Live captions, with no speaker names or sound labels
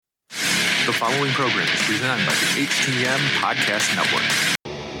The following program is presented by the HTM Podcast Network.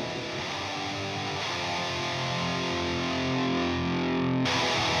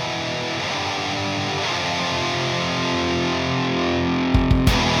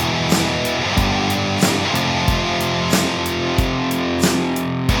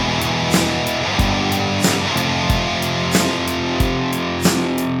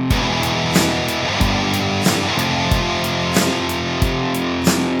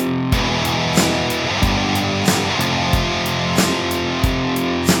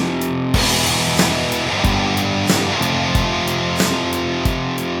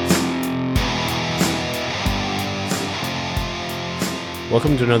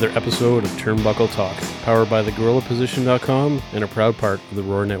 Welcome to another episode of Turnbuckle Talk, powered by thegorillaposition.com and a proud part of the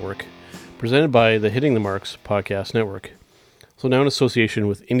Roar Network. Presented by the Hitting the Marks Podcast Network. So now in association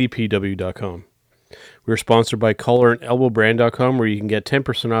with IndiePW.com. We are sponsored by collarandelbowbrand.com, where you can get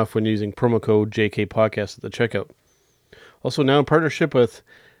 10% off when using promo code JKPodcast at the checkout. Also now in partnership with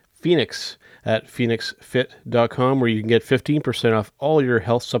Phoenix at phoenixfit.com, where you can get 15% off all your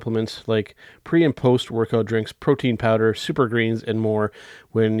health supplements like pre- and post-workout drinks, protein powder, super greens, and more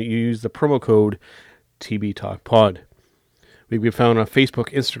when you use the promo code TBTalkPod. We can be found on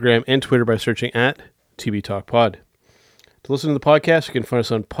Facebook, Instagram, and Twitter by searching at TBTalkPod. To listen to the podcast, you can find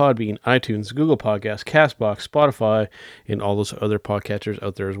us on Podbean, iTunes, Google Podcasts, CastBox, Spotify, and all those other podcatchers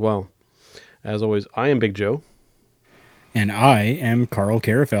out there as well. As always, I am Big Joe. And I am Carl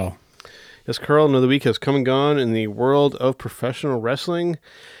Carafel. Yes, Carl, another week has come and gone in the world of professional wrestling.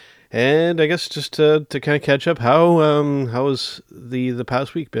 And I guess just to kind of catch up, how has the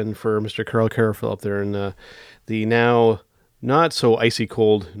past week been for Mr. Carl Carafel up there in the now not so icy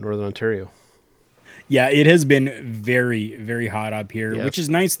cold Northern Ontario? Yeah, it has been very, very hot up here, Yes. Which is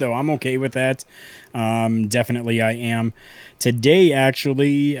nice, though. I'm okay with that. Definitely I am. Today,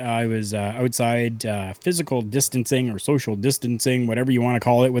 actually, I was outside physical distancing or social distancing, whatever you want to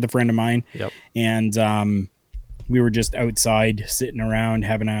call it, with a friend of mine. Yep. And we were just outside sitting around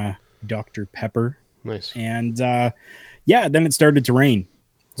having a Dr. Pepper. Nice. And then it started to rain.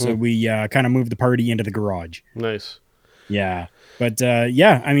 So we kind of moved the party into the garage. Nice. Yeah. But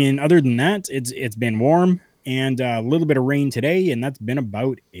I mean, other than that, it's been warm and a little bit of rain today, and that's been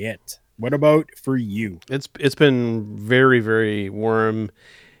about it. What about for you? It's been very, very warm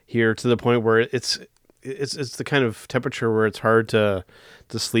here to the point where it's the kind of temperature where it's hard to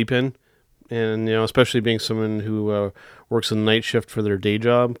sleep in, and especially being someone who works a night shift for their day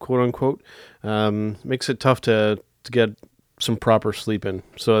job, quote unquote, makes it tough to get some proper sleep in.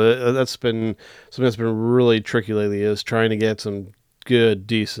 So that's been something that's been really tricky lately, is trying to get some good,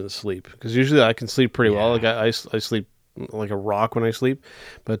 decent sleep. Because usually I can sleep pretty well. Like I sleep like a rock when I sleep.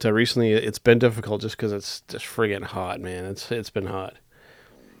 But recently it's been difficult just because it's just friggin' hot, man. It's been hot.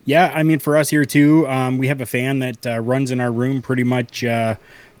 Yeah, I mean, for us here too, we have a fan that runs in our room pretty much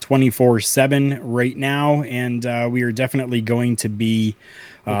 24/7 right now. And we are definitely going to be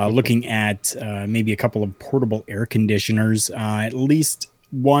looking at maybe a couple of portable air conditioners, at least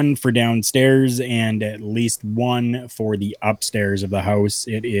one for downstairs and at least one for the upstairs of the house.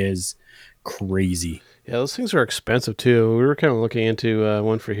 It is crazy. Yeah, those things are expensive too. We were kind of looking into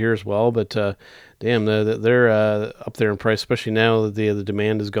one for here as well, but damn, they're up there in price, especially now that the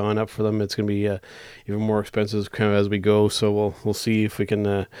demand has gone up for them. It's going to be even more expensive kind of as we go. So we'll see if we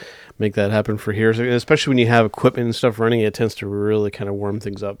can make that happen for here. So, especially when you have equipment and stuff running, it tends to really kind of warm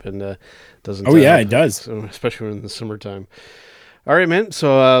things up and doesn't. Oh yeah, it does. So, especially in the summertime. All right, man.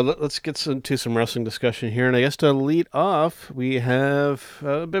 So let's get into some wrestling discussion here. And I guess to lead off, we have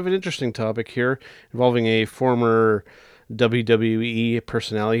a bit of an interesting topic here involving a former WWE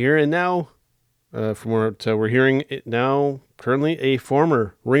personality here. And now, from what we're hearing, currently a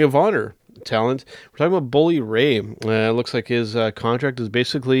former Ring of Honor talent. We're talking about Bully Ray. It looks like his contract is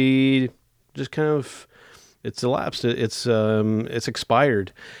basically just kind of, it's elapsed. It's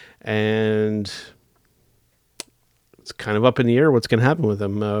expired. And it's kind of up in the air what's going to happen with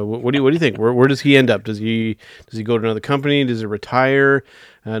him. What do you think? Where does he end up? Does he go to another company? Does he retire?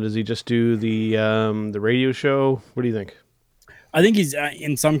 Does he just do the radio show? What do you think? I think he's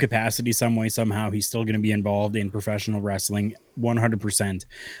in some capacity, some way, somehow, he's still going to be involved in professional wrestling 100%.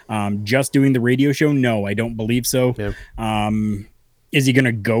 Just doing the radio show? No, I don't believe so. Yeah. Is he going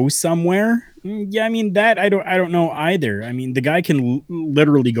to go somewhere? Yeah, I mean, that I don't know either. I mean, the guy can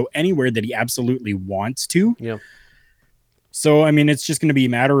literally go anywhere that he absolutely wants to. Yeah. So, I mean, it's just going to be a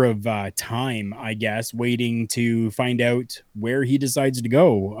matter of time, I guess, waiting to find out where he decides to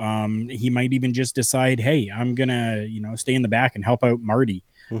go. He might even just decide, hey, I'm going to, stay in the back and help out Marty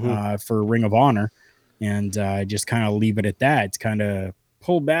for Ring of Honor and just kind of leave it at that. It's kind of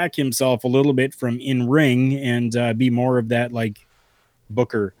pull back himself a little bit from in ring and be more of that like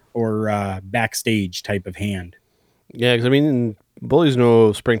booker or backstage type of hand. Yeah, because I mean, Bully's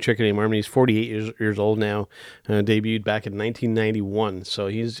no spring chicken anymore. I mean, he's 48 years old now. Debuted back in 1991, so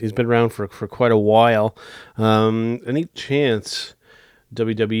he's been around for quite a while. Any chance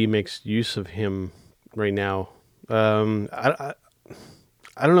WWE makes use of him right now? I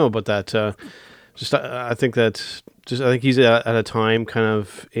don't know about that. I think he's at a time kind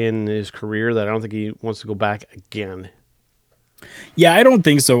of in his career that I don't think he wants to go back again. Yeah, I don't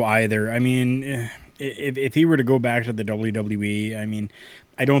think so either. I mean, if he were to go back to the WWE, I mean,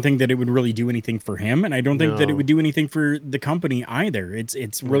 I don't think that it would really do anything for him, and I don't think that it No. would do anything for the company either.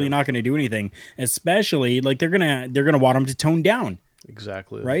 It's really not going to do anything, especially like they're gonna want him to tone down,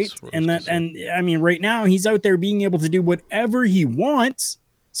 Exactly. right? That's what I was And gonna that say. and I mean, right now he's out there being able to do whatever he wants.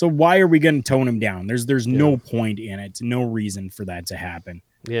 So why are we going to tone him down? There's no point in it. No reason for that to happen.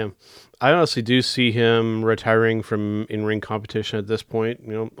 Yeah, I honestly do see him retiring from in-ring competition at this point.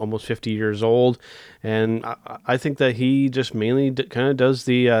 You know, almost 50 years old, and I think that he just mainly kind of does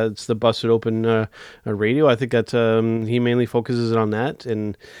it's the busted open radio. I think that he mainly focuses on that,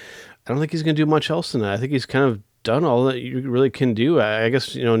 and I don't think he's going to do much else than that. I think he's kind of done all that you really can do. I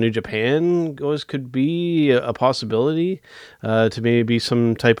guess New Japan could be a possibility to maybe be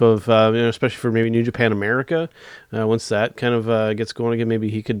some type of especially for maybe New Japan America. Once that kind of gets going again, maybe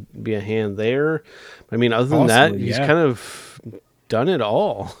he could be a hand there. I mean, other than that, Possibly, he's yeah. kind of done it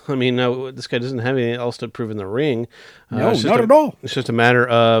all. I mean, this guy doesn't have anything else to prove in the ring. No, it's just not at all. It's just a matter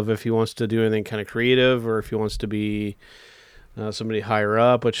of if he wants to do anything kind of creative or if he wants to be somebody higher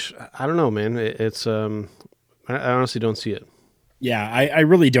up. Which I don't know, man. I honestly don't see it. Yeah, I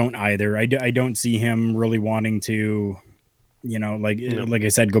really don't either. I don't see him really wanting to, like I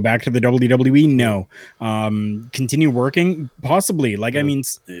said, go back to the WWE. No, continue working, possibly. Like, I mean,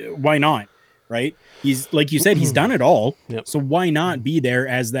 why not? Right? He's like you said, he's done it all. Yep. So why not be there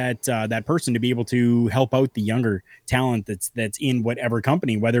as that person to be able to help out the younger talent that's in whatever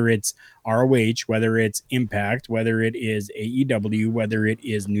company, whether it's ROH, whether it's Impact, whether it is AEW, whether it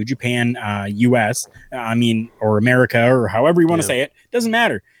is New Japan, US, or America, or however you want to say it, doesn't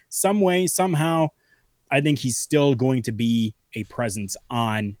matter. Some way, somehow, I think he's still going to be a presence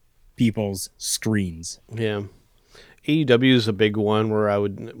on people's screens. Yeah. AEW is a big one where I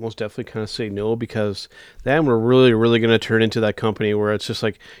would most definitely kind of say no, because then we're really, really going to turn into that company where it's just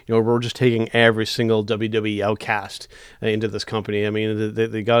like, we're just taking every single WWE outcast into this company. I mean,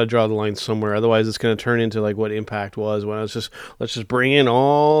 they got to draw the line somewhere. Otherwise, it's going to turn into like what Impact was when it's just, let's just bring in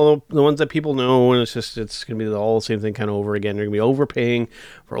all the ones that people know. And it's going to be all the same thing kind of over again. You're going to be overpaying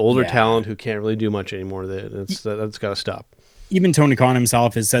for older talent who can't really do much anymore. That's got to stop. Even Tony Khan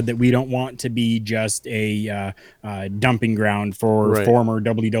himself has said that we don't want to be just a dumping ground for former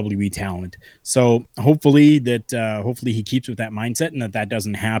WWE talent. So hopefully he keeps with that mindset and that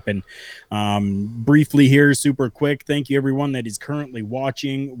doesn't happen. Briefly here, super quick. Thank you everyone that is currently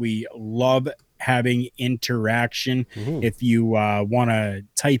watching. We love having interaction. If you want to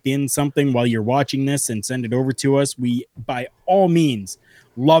type in something while you're watching this and send it over to us, we by all means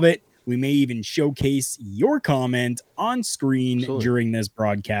love it. We may even showcase your comment on screen during this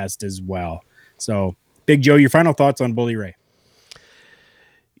broadcast as well. So, Big Joe, your final thoughts on Bully Ray?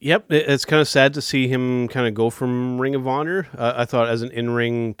 Yep, it's kind of sad to see him kind of go from Ring of Honor. I thought as an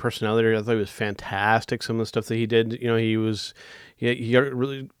in-ring personality, I thought he was fantastic. Some of the stuff that he did, he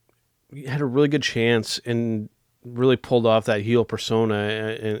had a really good chance and really pulled off that heel persona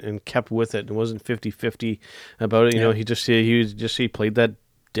and kept with it. It wasn't 50-50 about it. He played that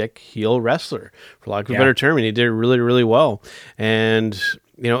dick heel wrestler, for lack of a better term, and he did really, really well. And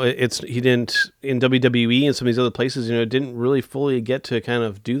he didn't in WWE and some of these other places, didn't really fully get to kind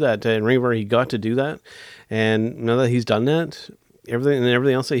of do that. In Ring of Honor, he got to do that, and now that he's done that,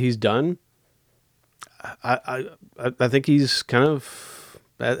 everything else that he's done, I think he's kind of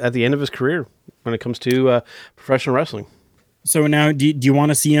at the end of his career when it comes to professional wrestling. So now, do you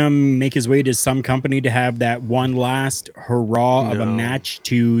want to see him make his way to some company to have that one last hurrah of a match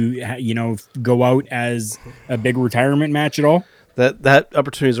to, go out as a big retirement match at all? That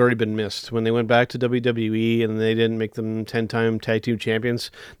opportunity has already been missed. When they went back to WWE and they didn't make them 10-time tag team champions,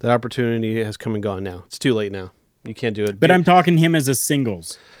 that opportunity has come and gone now. It's too late now. You can't do it. But I'm talking him as a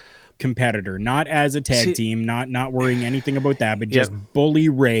singles competitor, not as a tag team, not worrying anything about that, but just Bully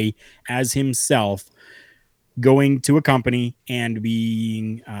Ray as himself, going to a company and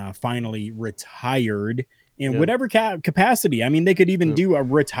being finally retired in whatever capacity. I mean, they could even do a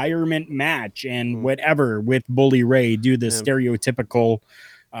retirement match and whatever with Bully Ray, do the stereotypical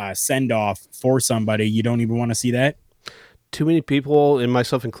send off for somebody. You don't even want to see that? too many people, and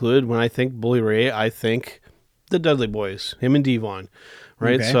myself included, when I think Bully Ray, I think the Dudley Boys, him and Devon,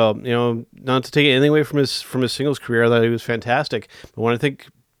 right? Okay. So, not to take anything away from his singles career, that he was fantastic. But when I think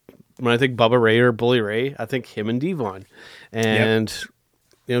Bubba Ray or Bully Ray, I think him and Devon. And,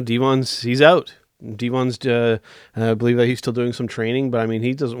 Devon's, he's out. Devon's, I believe that he's still doing some training, but I mean,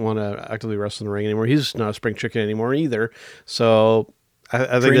 he doesn't want to actively wrestle in the ring anymore. He's not a spring chicken anymore either. So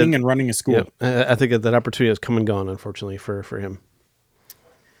I think training and running a school. Yeah, I think that opportunity has come and gone, unfortunately, for him.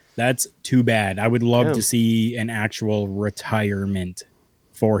 That's too bad. I would love to see an actual retirement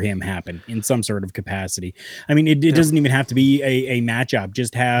for him happen in some sort of capacity. I mean, it doesn't even have to be a matchup.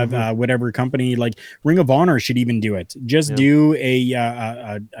 Just have whatever company, like Ring of Honor should even do it. Just do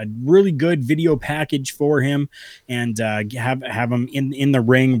a really good video package for him, and have him in the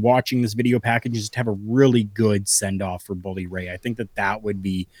ring watching this video package. Just have a really good send off for Bully Ray. I think that would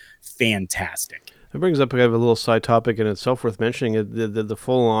be fantastic. It brings up kind of a little side topic in itself worth mentioning. The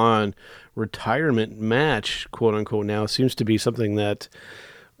full-on retirement match, quote unquote, now seems to be something that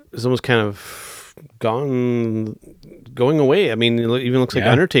is almost kind of going away. I mean, it even looks like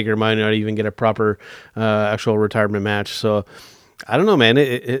Undertaker might not even get a proper actual retirement match. So I don't know, man.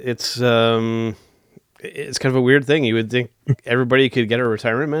 It's kind of a weird thing. You would think everybody could get a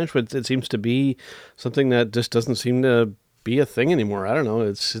retirement match, but it seems to be something that just doesn't seem to be a thing anymore. I don't know.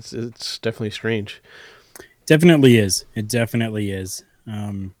 It's definitely strange. Definitely is. It definitely is.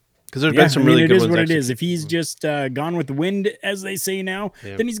 Because there's been some really good ones. It is what it is. If he's just gone with the wind, as they say now,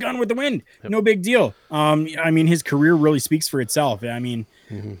 then he's gone with the wind. No big deal. I mean, his career really speaks for itself. I mean,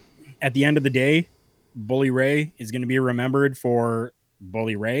 at the end of the day, Bully Ray is going to be remembered for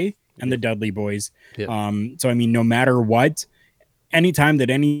Bully Ray and the Dudley Boys. So, I mean, no matter what, anytime that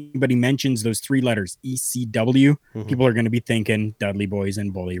anybody mentions those three letters, ECW, people are going to be thinking Dudley Boys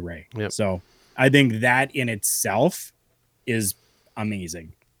and Bully Ray. So I think that in itself is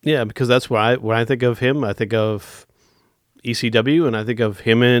amazing. Yeah, because that's when I think of him, I think of ECW, and I think of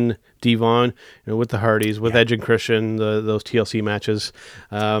him and Devon, with the Hardys, with Edge and Christian, those TLC matches.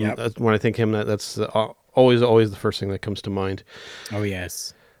 That's when I think him, that's always the first thing that comes to mind. Oh,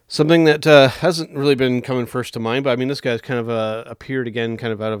 yes. Something that hasn't really been coming first to mind, but I mean, this guy's kind of appeared again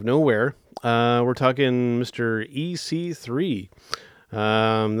kind of out of nowhere. We're talking Mr. EC3.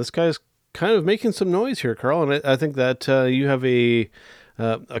 This guy's kind of making some noise here, Carl, and I think that you have a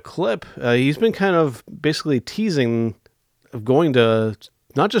clip. He's been kind of basically teasing of going to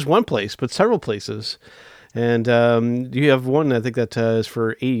not just one place, but several places. And you have one, I think that is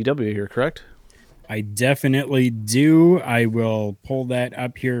for AEW here, correct? I definitely do. I will pull that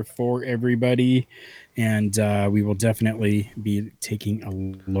up here for everybody, and we will definitely be taking a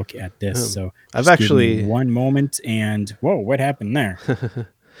look at this. So I've actually one moment, and whoa, what happened there?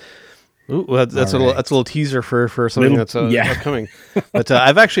 Ooh, well, that's a little teaser for something that's upcoming. But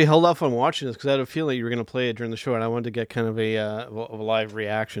I've actually held off on watching this because I had a feeling you were going to play it during the show, and I wanted to get kind of a live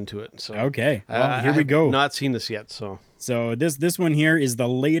reaction to it. So okay, well, here we go. Not seen this yet, so this one here is the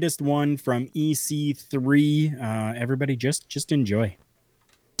latest one from EC3. Everybody, just enjoy.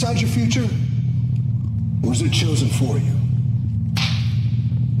 Inside your future, or is it chosen for you?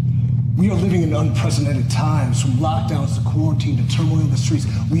 We are living in unprecedented times, from lockdowns to quarantine to turmoil in the streets.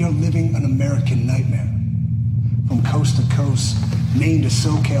 We are living an American nightmare. From coast to coast, Maine to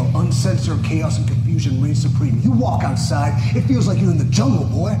SoCal, uncensored chaos and confusion reign supreme. You walk outside, it feels like you're in the jungle,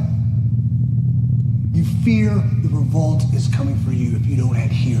 boy. You fear the revolt is coming for you if you don't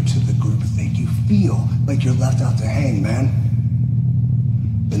adhere to the groupthink. You feel like you're left out to hang, man.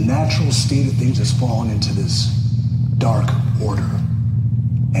 The natural state of things has fallen into this dark order.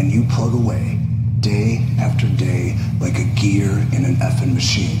 And you plug away, day after day, like a gear in an effing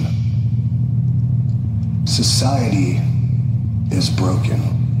machine. Society is broken.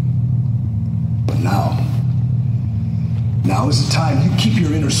 But now is the time you keep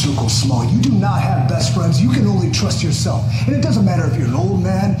your inner circle small. You do not have best friends. You can only trust yourself. And it doesn't matter if you're an old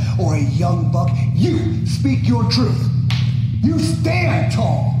man or a young buck. You speak your truth. You stand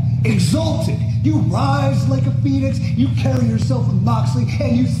tall, exalted. You rise like a phoenix, you carry yourself with Moxley,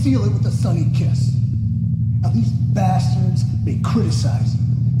 and you seal it with a sunny kiss. Now these bastards may criticize you,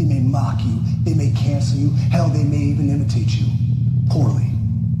 they may mock you, they may cancel you, hell, they may even imitate you, poorly.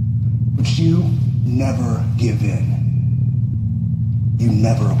 But you never give in. You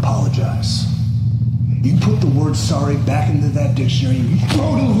never apologize. You put the word sorry back into that dictionary, and you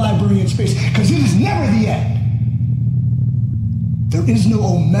throw it in the librarian's face, because it is never the end. There is no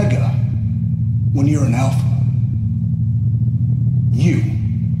omega when you're an alpha. You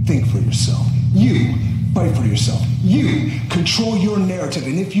think for yourself. You fight for yourself. You control your narrative.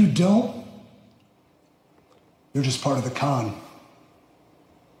 And if you don't, You're just part of the con.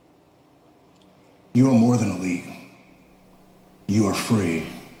 You are more than elite. You are free.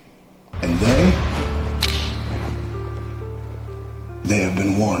 And they have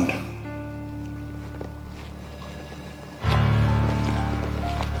been warned.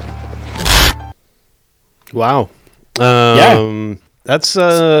 Wow. That's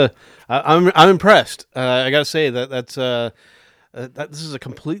I'm impressed. I gotta say that this is a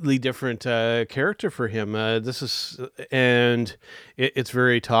completely different character for him. And it's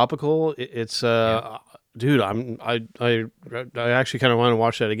very topical. Dude, I actually kind of want to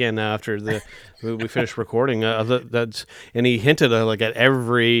watch that again after we finish recording. And he hinted like at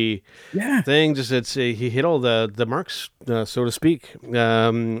every thing. Just he hit all the marks, so to speak.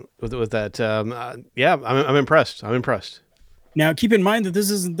 With that, I'm impressed. I'm impressed. Now, keep in mind that this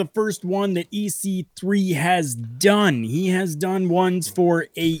isn't the first one that EC3 has done. He has done ones for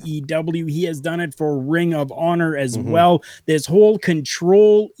AEW. He has done it for Ring of Honor as well. This whole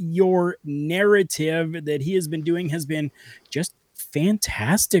control your narrative that he has been doing has been just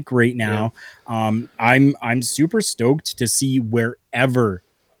fantastic right now. Yeah. I'm super stoked to see wherever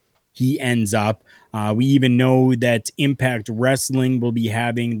he ends up. We even know that Impact Wrestling will be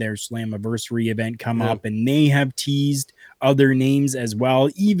having their Slammiversary event come up, and they have teased other names as well.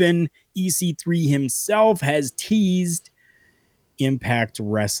 Even EC3 himself has teased Impact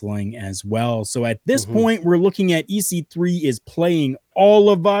Wrestling as well. So at this point, we're looking at EC3 is playing all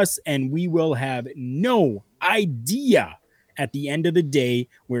of us, and we will have no idea at the end of the day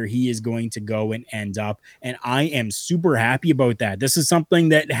where he is going to go and end up. And I am super happy about that. This is something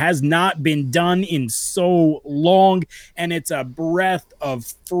that has not been done in so long, and it's a breath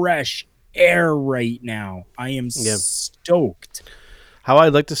of fresh air right now. I am stoked. How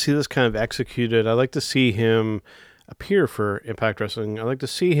I'd like to see this kind of executed. I'd like to see him appear for Impact Wrestling. I'd like to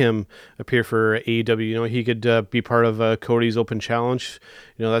see him appear for AEW. You know, he could be part of Cody's Open Challenge.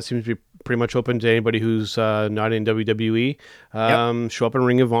 You know, that seems to be pretty much open to anybody who's not in WWE. Show up in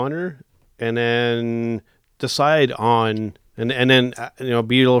Ring of Honor and then decide on and then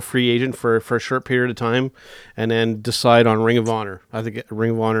be a little free agent for a short period of time, and then decide on Ring of Honor. I think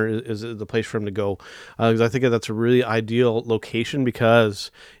Ring of Honor is the place for him to go, because I think that's a really ideal location,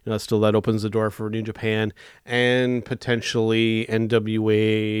 because still that opens the door for New Japan and potentially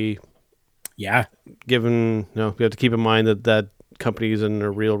NWA. Yeah, given we have to keep in mind that company's in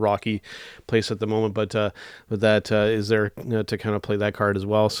a real rocky place at the moment, but that is there to kind of play that card as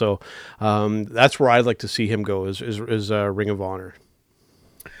well. So that's where I'd like to see him go is Ring of Honor.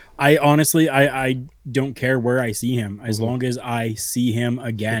 I honestly, I don't care where I see him as long as I see him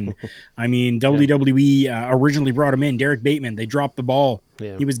again. I mean, WWE originally brought him in, Derek Bateman. They dropped the ball.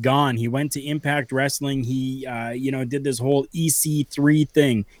 Yeah. He was gone. He went to Impact Wrestling. He, did this whole EC3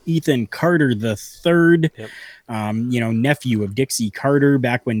 thing. Ethan Carter the third, nephew of Dixie Carter,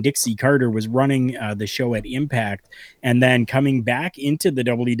 back when Dixie Carter was running the show at Impact, and then coming back into the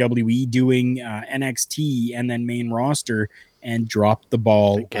WWE doing NXT and then main roster, and dropped the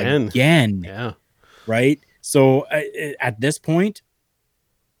ball again. Yeah. Right. So at this point,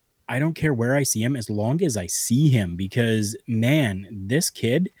 I don't care where I see him as long as I see him, because man, this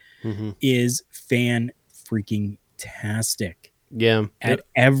kid is freaking tastic. Yeah. At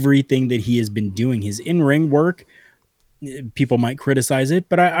everything that he has been doing. His in-ring work, people might criticize it,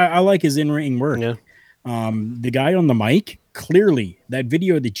 but I like his in-ring work. Yeah. The guy on the mic, clearly, that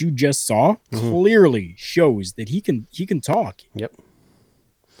video that you just saw clearly shows that he can talk. Yep.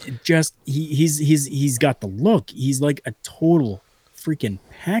 He's got the look. He's like a total freaking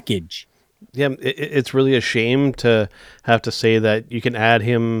package. Yeah, it's really a shame to have to say that you can add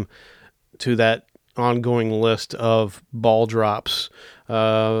him to that ongoing list of ball drops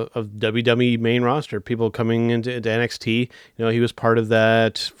of WWE main roster, people coming into NXT. He was part of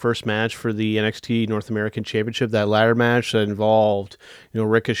that first match for the NXT North American Championship, that ladder match that involved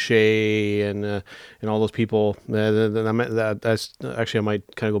Ricochet and all those people. That's actually, I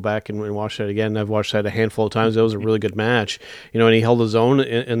might kind of go back and watch that again. I've watched that a handful of times. That was a really good match, and he held his own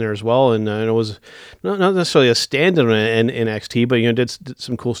in there as well. And it was not necessarily a stand-in NXT, but did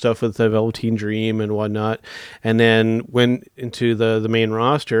some cool stuff with the Velveteen Dream and whatnot, and then went into the main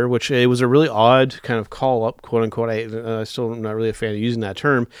roster, which it was a really odd kind of call up, quote unquote. I still am not really a fan of using that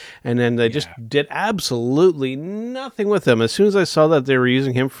term. And then they just did absolutely nothing with him. As soon as I saw that they were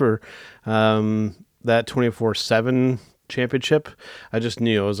using him for that 24/7 championship, I just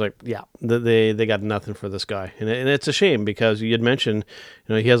knew. I was like, yeah, they got nothing for this guy, and it's a shame, because you had mentioned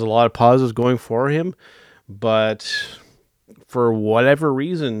he has a lot of positives going for him, but for whatever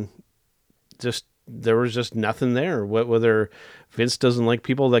reason, just there was just nothing there. Whether Vince doesn't like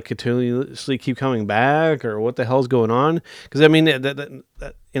people that continuously keep coming back, or what the hell's going on? Because I mean, that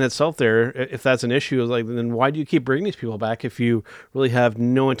in itself, there, if that's an issue, is like, then why do you keep bringing these people back if you really have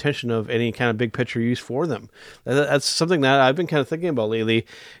no intention of any kind of big picture use for them? That's something that I've been kind of thinking about lately.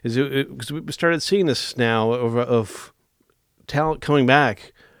 Is because we started seeing this now of talent coming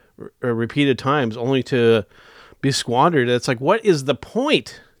back repeated times, only to be squandered. It's like, what is the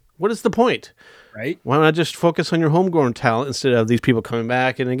point? What is the point? Right? Why not just focus on your homegrown talent instead of these people coming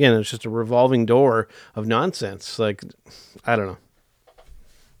back? And again, it's just a revolving door of nonsense. Like, I don't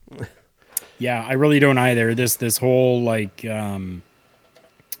know. Yeah, I really don't either. This whole like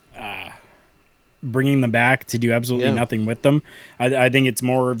bringing them back to do absolutely nothing with them. I think it's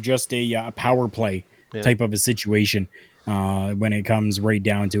more of just a power play type of a situation. When it comes right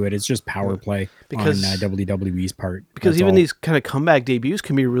down to it, it's just power play on WWE's part. Because even these kind of comeback debuts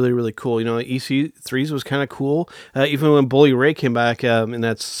can be really, really cool. You know, EC3's was kind of cool. Even when Bully Ray came back in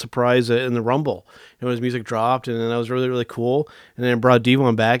that surprise in the Rumble, you know, his music dropped, and then that was really, really cool. And then brought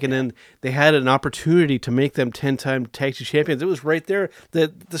Devon back, and then they had an opportunity to make them 10-time tag team champions. It was right there.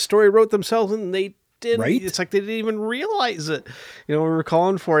 The story wrote themselves, and they didn't. Right? It's like they didn't even realize it. You know, we were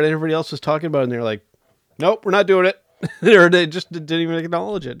calling for it, and everybody else was talking about it, and they're like, nope, we're not doing it. Or they just didn't even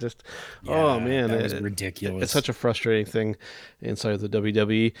acknowledge it. Just, oh man, that was ridiculous. It's such a frustrating thing inside of the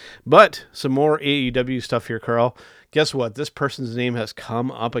WWE. But some more AEW stuff here, Carl. Guess what? This person's name has come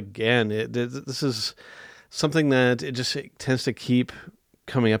up again. This is something that it tends to keep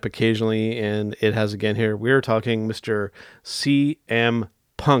coming up occasionally, and it has again here. We're talking Mr. CM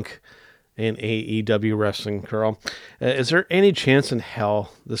Punk in AEW wrestling, Carl. Is there any chance in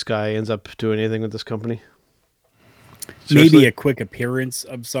hell this guy ends up doing anything with this company? Seriously? Maybe a quick appearance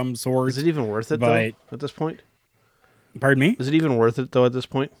of some sort. Is it even worth it, though, at this point? Pardon me? Is it even worth it, though, at this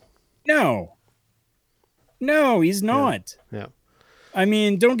point? No, he's not. Yeah. I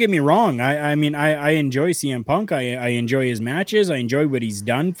mean, don't get me wrong. I mean, I enjoy CM Punk. I enjoy his matches. I enjoy what he's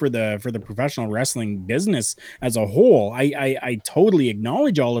done for the professional wrestling business as a whole. I totally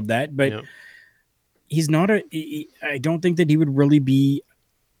acknowledge all of that, but he's not I don't think that he would really be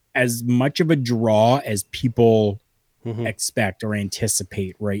as much of a draw as people expect or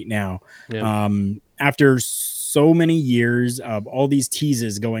anticipate right now. After so many years of all these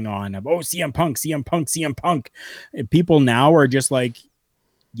teases going on of CM Punk, people now are just like,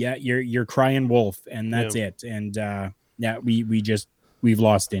 yeah, you're crying wolf, and that's it. And we've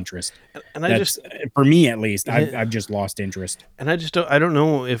lost interest. And that's, for me at least, I've just lost interest. And I don't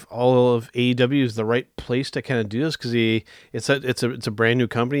know if all of AEW is the right place to kind of do this, because it's a brand new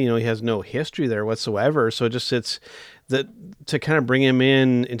company. You know, he has no history there whatsoever. So it's that to kind of bring him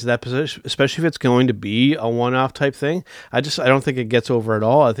into that position, especially if it's going to be a one-off type thing. I don't think it gets over at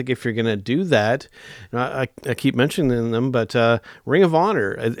all. I think if you're going to do that, I keep mentioning them, but Ring of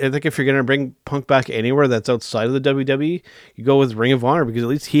Honor. I think if you're going to bring Punk back anywhere that's outside of the WWE, you go with Ring of Honor, because at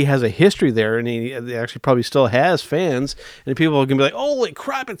least he has a history there, and he actually probably still has fans, and people can be like, holy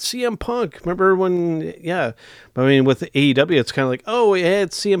crap, it's CM Punk. Remember when, But I mean, with AEW, it's kind of like,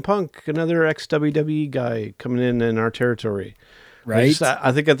 it's CM Punk, another ex-WWE guy coming in our territory. Right.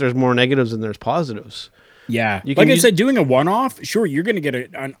 I think that there's more negatives than there's positives. Yeah. Like I said, doing a one-off, sure, you're going to get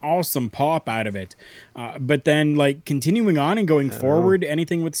an awesome pop out of it. But then, like, continuing on and going forward,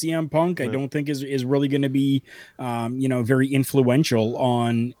 anything with CM Punk, I don't think is really going to be, very influential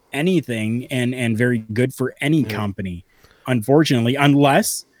on anything and very good for any company, unfortunately,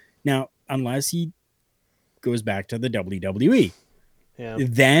 unless he goes back to the WWE. Yeah.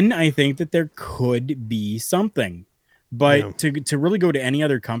 Then I think that there could be something. But to really go to any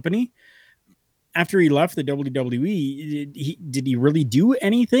other company, after he left the WWE, did he really do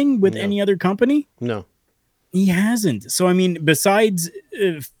anything with any other company? No. He hasn't. So, I mean, besides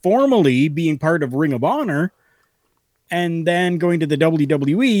formally being part of Ring of Honor and then going to the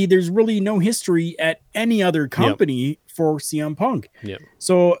WWE, there's really no history at any other company for CM Punk. Yep.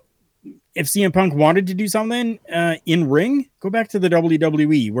 So if CM Punk wanted to do something in ring, go back to the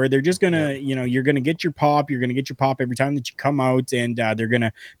WWE, where they're just going to, you're going to get your pop. You're going to get your pop every time that you come out, and they're going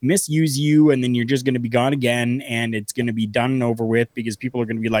to misuse you. And then you're just going to be gone again, and it's going to be done and over with, because people are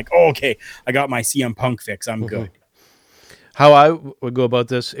going to be like, oh, okay, I got my CM Punk fix. I'm good. How I would go about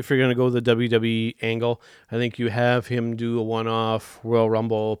this, if you're going to go the WWE angle, I think you have him do a one-off Royal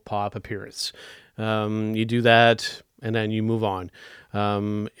Rumble pop appearance. You do that, and then you move on.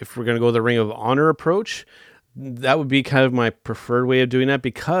 If we're going to go the Ring of Honor approach, that would be kind of my preferred way of doing that,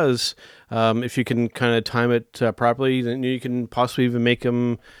 because if you can kind of time it properly, then you can possibly even make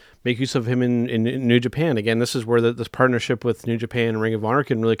him make use of him in New Japan. Again, this is where this partnership with New Japan and Ring of Honor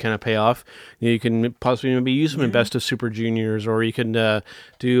can really kind of pay off. You can possibly maybe use him in Best of Super Juniors, or you can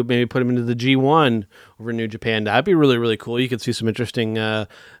put him into the G1 over in New Japan. That'd be really, really cool. You could see some interesting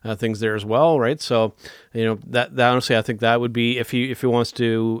things there as well, right? So, that honestly, I think that would be, if he wants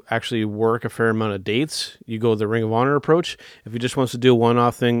to actually work a fair amount of dates, you go the Ring of Honor approach. If he just wants to do a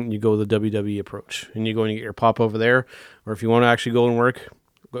one-off thing, you go the WWE approach, and you go and you get your pop over there. Or if you want to actually go and work,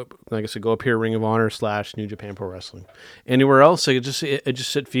 like I said, go up here, Ring of Honor / New Japan Pro Wrestling. Anywhere else,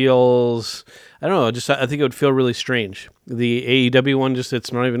 it feels, I don't know, I think it would feel really strange. The AEW one,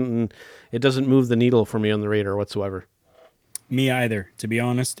 it doesn't move the needle for me on the radar whatsoever. Me either, to be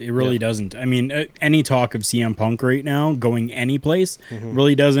honest. It really doesn't. I mean, any talk of CM Punk right now going any place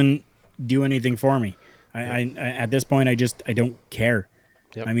really doesn't do anything for me. I at this point, I don't care.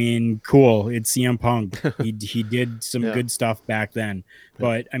 Yep. I mean, cool. It's CM Punk. He did some good stuff back then.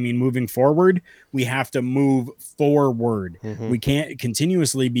 But I mean, moving forward, we have to move forward. We can't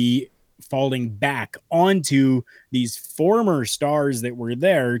continuously be falling back onto these former stars that were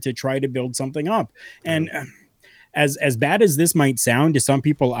there to try to build something up. And as bad as this might sound to some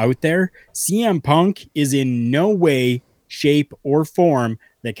people out there, CM Punk is in no way, shape, or form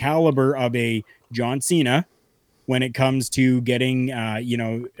the caliber of a John Cena when it comes to getting,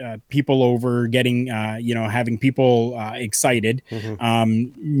 people over, getting, having people excited.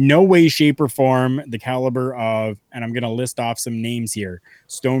 No way, shape, or form the caliber of, and I'm going to list off some names here: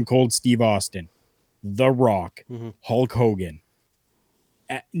 Stone Cold Steve Austin, The Rock, Hulk Hogan.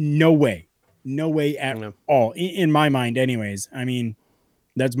 No way at all, in my mind anyways. I mean,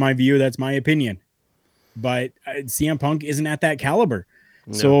 that's my view, that's my opinion, but CM Punk isn't at that caliber.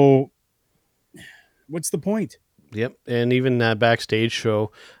 So what's the point? Yep. And even that backstage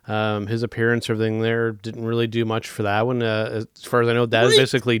show, his appearance, everything there didn't really do much for that one. As far as I know, that is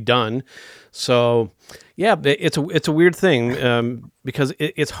basically done. So yeah, it's a weird thing, because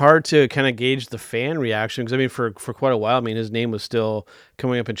it's hard to kind of gauge the fan reaction. Because I mean, for quite a while, I mean, his name was still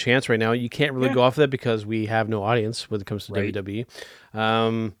coming up in chants right now. You can't really go off of that because we have no audience when it comes to WWE.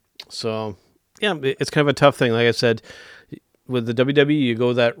 So yeah, it's kind of a tough thing. Like I said, with the WWE, you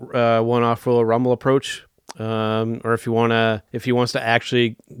go that one-off Royal Rumble approach. Or if he wants to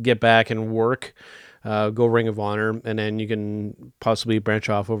actually get back and work, go Ring of Honor, and then you can possibly branch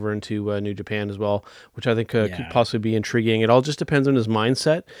off over into New Japan as well, which I think could possibly be intriguing. It all just depends on his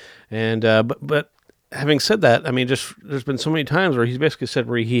mindset. And but having said that, I mean, there's been so many times where he's basically said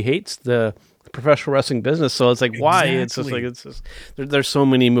where he hates the professional wrestling business. So it's like, why? It's just there's so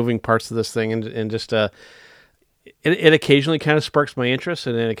many moving parts to this thing, and just It occasionally kind of sparks my interest,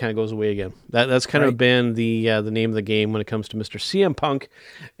 and then it kind of goes away again. That's kind of been the name of the game when it comes to Mr. CM Punk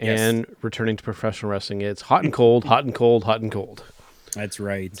and returning to professional wrestling. It's hot and cold, hot and cold, hot and cold. That's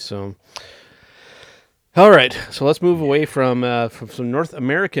right. So, all right. So let's move away from some North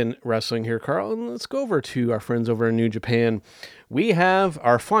American wrestling here, Carl, and let's go over to our friends over in New Japan. We have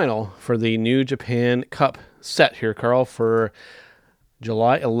our final for the New Japan Cup set here, Carl, for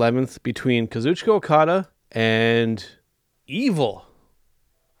July 11th between Kazuchika Okada and Evil.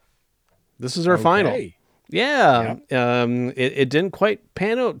 This is our final. Yeah. It didn't quite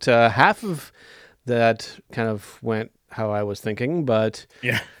pan out. Half of that kind of went how I was thinking, but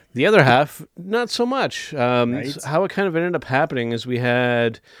the other half, not so much. So how it kind of ended up happening is we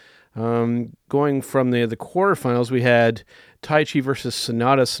had, going from the quarterfinals, we had Taichi versus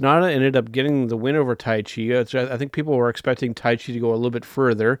Sonata. Sonata ended up getting the win over Taichi. I think people were expecting Taichi to go a little bit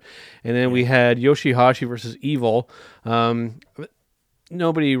further. And then we had Yoshihashi versus Evil.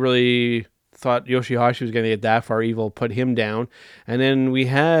 Nobody really thought Yoshihashi was going to get that far. Evil put him down. And then we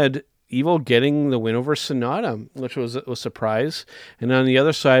had Evil getting the win over Sonata, which was a surprise. And on the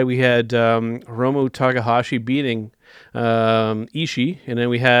other side, we had Hiromu Takahashi beating Ishii, and then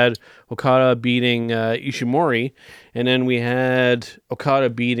we had Okada beating Ishimori, and then we had Okada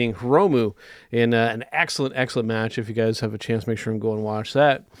beating Hiromu in an excellent match. If you guys have a chance, make sure and go and watch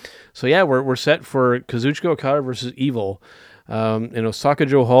that. So yeah, we're set for Kazuchika Okada versus Evil in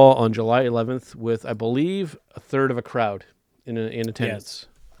Osaka-jo Hall on July 11th with, I believe, a third of a crowd in attendance.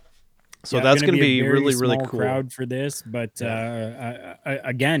 So that's going to be really, really cool. Crowd for this, but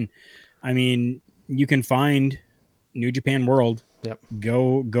again, I mean, you can find New Japan World.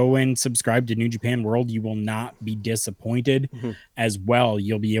 Go and subscribe to New Japan World. You will not be disappointed. As well,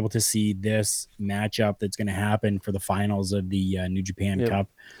 you'll be able to see this matchup that's going to happen for the finals of the New Japan Cup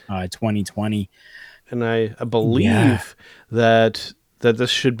 2020. And I believe that this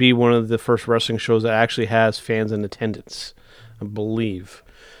should be one of the first wrestling shows that actually has fans in attendance. I believe.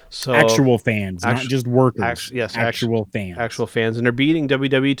 So actual fans, not just workers. Actual fans. Actual fans, and they're beating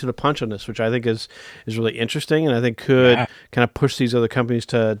WWE to the punch on this, which I think is really interesting, and I think could kind of push these other companies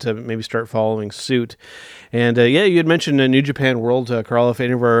to maybe start following suit. And you had mentioned New Japan World, Carl. If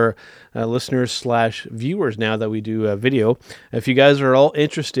any of our listeners / viewers now that we do video, if you guys are all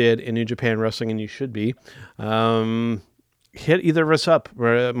interested in New Japan Wrestling, and you should be, hit either of us up,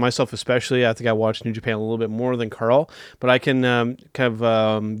 myself especially. I think I watch New Japan a little bit more than Carl, but I can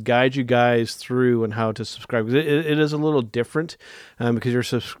guide you guys through on how to subscribe. It is a little different because you're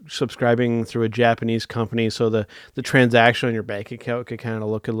subscribing through a Japanese company, so the transaction on your bank account could kind of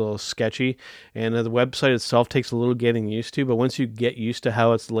look a little sketchy, and the website itself takes a little getting used to, but once you get used to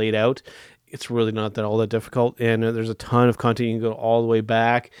how it's laid out, it's really not all that difficult, and there's a ton of content. You can go all the way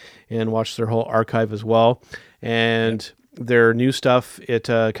back and watch their whole archive as well, and their new stuff, it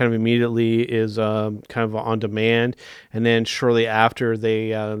kind of immediately is kind of on demand, and then shortly after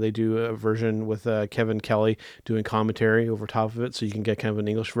they do a version with Kevin Kelly doing commentary over top of it, so you can get kind of an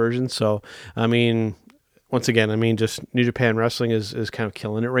English version. So I mean, once again, just New Japan Wrestling is kind of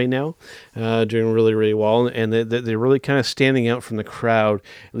killing it right now, doing really, really well, and they're really kind of standing out from the crowd,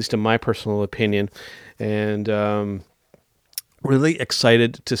 at least in my personal opinion, and really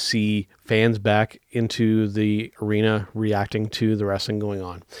excited to see fans back into the arena reacting to the wrestling going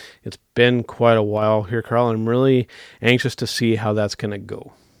on. It's been quite a while here, Carl, and I'm really anxious to see how that's going to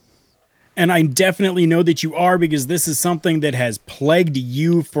go. And I definitely know that you are, because this is something that has plagued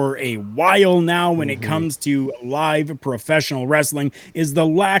you for a while now when it comes to live professional wrestling, is the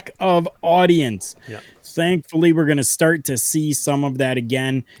lack of audience. Yep. Thankfully, we're going to start to see some of that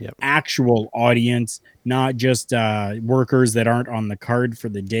again. Yep. Actual audience, not just workers that aren't on the card for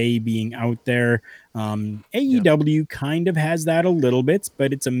the day being out there. AEW kind of has that a little bit,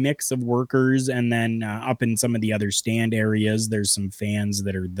 but it's a mix of workers, and then up in some of the other stand areas, there's some fans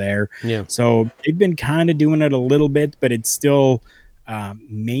that are there. Yeah. So they've been kind of doing it a little bit, but it's still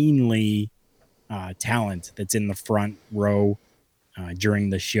mainly talent that's in the front row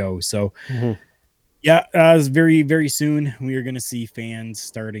during the show. So very, very soon we are going to see fans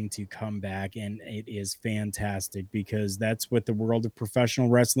starting to come back, and it is fantastic, because that's what the world of professional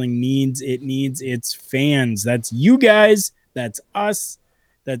wrestling needs. It needs its fans. That's you guys. That's us.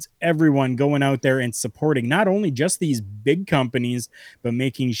 That's everyone going out there and supporting not only just these big companies, but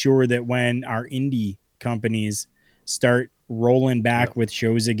making sure that when our indie companies start rolling back with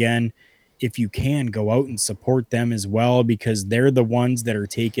shows again, if you can, go out and support them as well, because they're the ones that are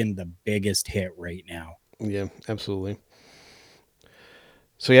taking the biggest hit right now. Yeah, absolutely.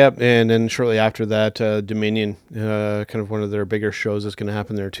 So yeah, and then shortly after that, Dominion, kind of one of their bigger shows, is going to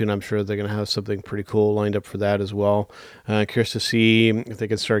happen there too, and I'm sure they're going to have something pretty cool lined up for that as well. Curious to see if they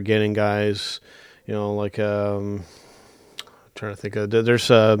can start getting guys, like trying to think of, there's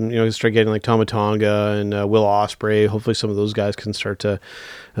start getting like Tama Tonga and Will Ospreay. Hopefully some of those guys can start to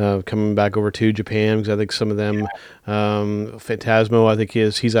coming back over to Japan, because I think some of them, Phantasmo, I think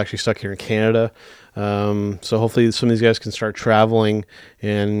he's actually stuck here in Canada. So hopefully some of these guys can start traveling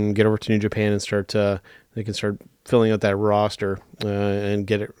and get over to New Japan and they can start filling out that roster and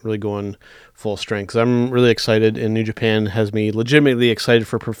get it really going full strength. Because I'm really excited, and New Japan has me legitimately excited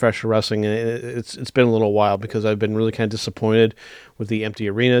for professional wrestling. And it's been a little while, because I've been really kind of disappointed with the empty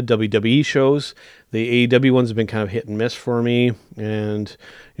arena WWE shows. The AEW ones have been kind of hit and miss for me, and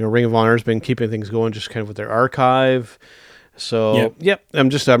Ring of Honor has been keeping things going just kind of with their archive. So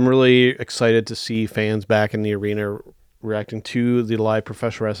I'm really excited to see fans back in the arena reacting to the live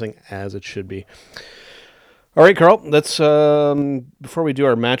professional wrestling as it should be. All right, Carl, let's, before we do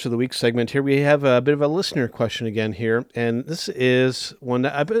our match of the week segment here, we have a bit of a listener question again here. And this is one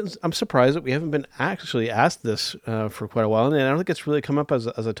that I'm surprised that we haven't been actually asked this for quite a while. And I don't think it's really come up as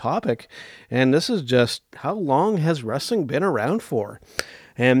a topic. And this is just, how long has wrestling been around for?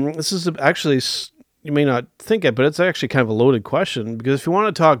 And this is actually, you may not think it, but it's actually kind of a loaded question, because if you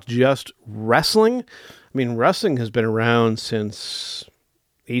want to talk just wrestling, wrestling has been around since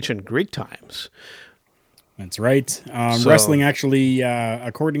ancient Greek times. That's right. Wrestling actually,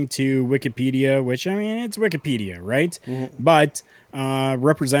 according to Wikipedia, which, it's Wikipedia, right? Mm-hmm. But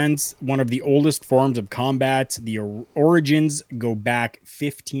represents one of the oldest forms of combat. The origins go back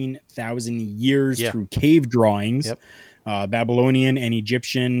 15,000 years through cave drawings. Yep. Babylonian and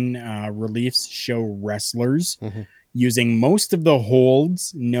Egyptian reliefs show wrestlers using most of the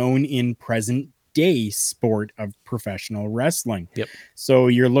holds known in present day sport of professional wrestling. Yep. So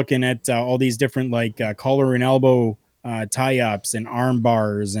you're looking at all these different collar and elbow tie-ups and arm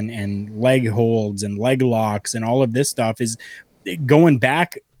bars and leg holds and leg locks, and all of this stuff is going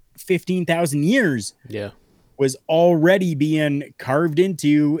back 15,000 years. Yeah. was already being carved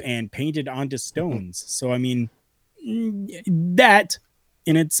into and painted onto stones. So, I mean, that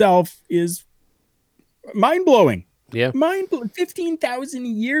in itself is mind blowing. Yeah. 15,000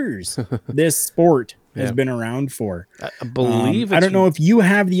 years this sport has been around for. I believe I don't know if you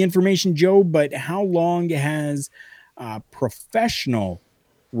have the information, Joe, but how long has professional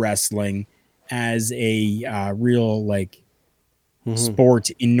wrestling as a real sport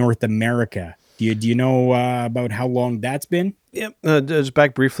in North America? Do you know about how long that's been? Yep. Just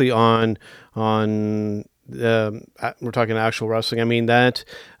back briefly on we're talking actual wrestling. I mean that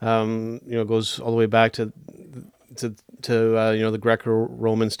goes all the way back to the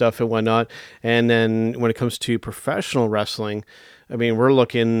Greco-Roman stuff and whatnot. And then when it comes to professional wrestling, I mean, we're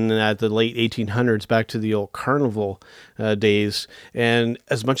looking at the late 1800s, back to the old carnival days. And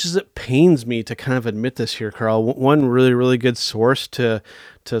as much as it pains me to kind of admit this here, Carl, one really, really good source to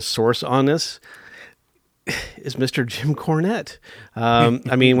source on this is Mr. Jim Cornette.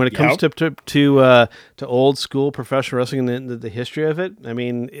 I mean, when it comes to old school professional wrestling and the history of it, I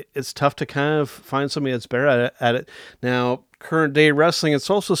mean, it's tough to kind of find somebody that's better at it. Now, current day wrestling in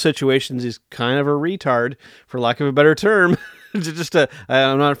social situations is kind of a retard, for lack of a better term.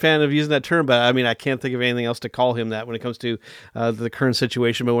 I'm not a fan of using that term, but I mean, I can't think of anything else to call him that when it comes to the current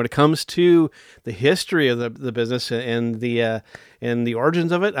situation. But when it comes to the history of the business and the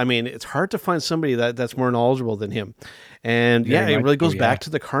origins of it, I mean, it's hard to find somebody that's more knowledgeable than him. And it really goes back to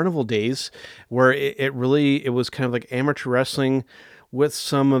the carnival days, where it was kind of like amateur wrestling with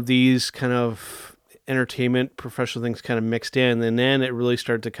some of these kind of entertainment professional things kind of mixed in, and then it really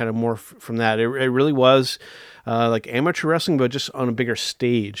started to kind of morph from that. It really was like amateur wrestling, but just on a bigger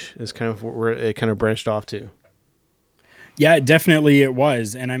stage is kind of where it kind of branched off to. Yeah, definitely it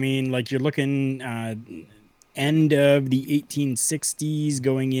was. And I mean, like, you're looking end of the 1860s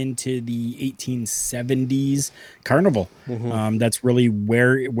going into the 1870s carnival. That's really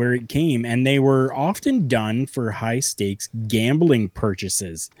where it came, and they were often done for high stakes gambling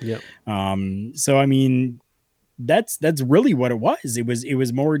purchases. So I mean, that's really what it was. It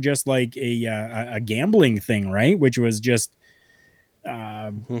was more just like a gambling thing, right? Which was just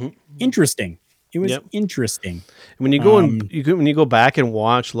interesting. It was interesting. When you go when you go back and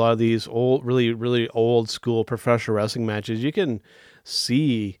watch a lot of these old, really, really old school professional wrestling matches, you can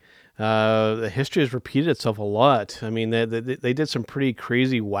see the history has repeated itself a lot. I mean, they did some pretty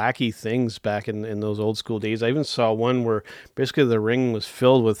crazy, wacky things back in those old school days. I even saw one where basically the ring was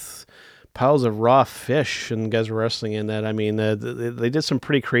filled with piles of raw fish and guys were wrestling in that. I mean, they did some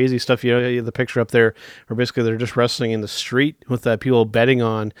pretty crazy stuff. You have the picture up there where basically they're just wrestling in the street with people betting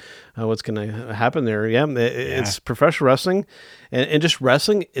on what's going to happen there. It's professional wrestling and just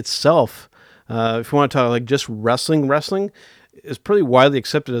wrestling itself. If you want to talk like just wrestling is pretty widely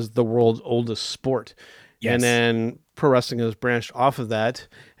accepted as the world's oldest sport. And then pro wrestling has branched off of that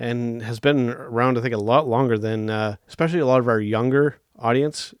and has been around, I think, a lot longer than especially a lot of our younger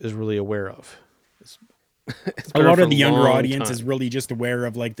audience is really aware of. A lot of the younger audience is really just aware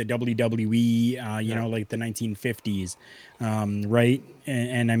of like the WWE, like the 1950s, right?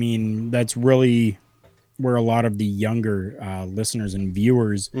 And I mean, that's really where a lot of the younger listeners and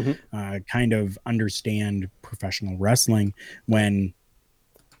viewers kind of understand professional wrestling, when,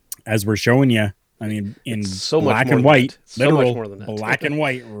 as we're showing you, I mean, in black and white, literal black and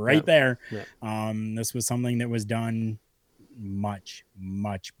white right there. This was something that was done much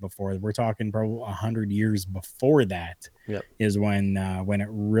before. We're talking probably 100 years before that is when it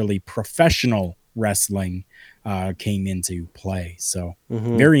really professional wrestling came into play. So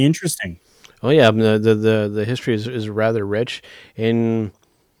very interesting. Oh yeah, the history is rather rich. And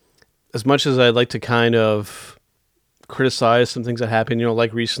as much as I'd like to kind of criticize some things that happen,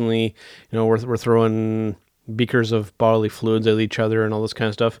 like recently, we're throwing beakers of bodily fluids at each other and all this kind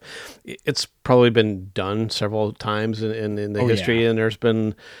of stuff. It's probably been done several times in the history, and there's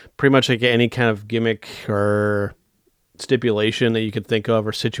been pretty much like any kind of gimmick or stipulation that you could think of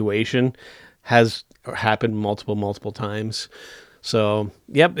or situation has happened multiple times. So,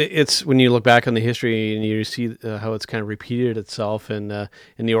 it's when you look back on the history and you see how it's kind of repeated itself, and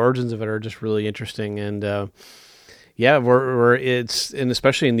the origins of it are just really interesting. And and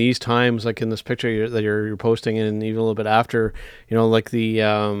especially in these times, like in this picture that you're posting, and even a little bit after, like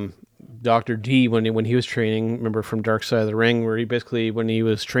the Dr. D when he was training, remember from Dark Side of the Ring, where he basically, when he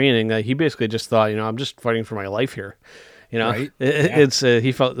was training, that he basically just thought, I'm just fighting for my life here. Right? It's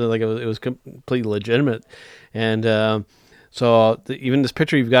he felt like it was completely legitimate, and even this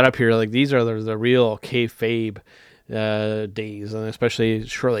picture you've got up here, like these are the real kayfabe days, and especially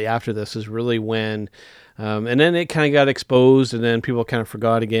shortly after this is really when. And then it kind of got exposed, and then people kind of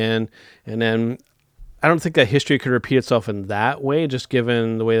forgot again. And then I don't think that history could repeat itself in that way, just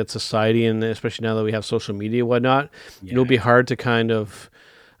given the way that society, and especially now that we have social media and whatnot, it'll be hard to kind of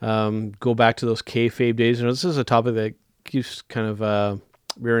go back to those kayfabe days. This is a topic that keeps kind of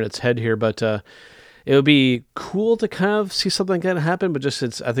rearing its head here, but it would be cool to kind of see something like that happen, but I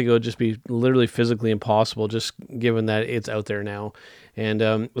think it would just be literally physically impossible, just given that it's out there now. And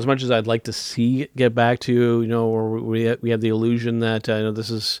as much as I'd like to see it get back to, where we have the illusion that this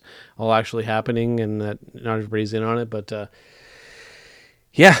is all actually happening and that not everybody's in on it, but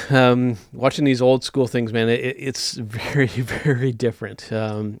watching these old school things, man, it's very, very different,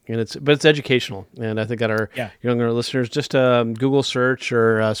 but it's educational, and I think that our younger listeners just Google search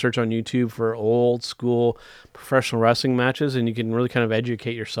or search on YouTube for old school professional wrestling matches, and you can really kind of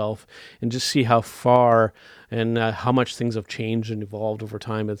educate yourself and just see how far and how much things have changed and evolved over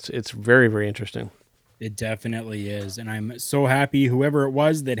time. It's very, very interesting. It definitely is. And I'm so happy whoever it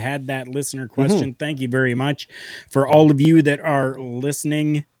was that had that listener question. Thank you very much. For all of you that are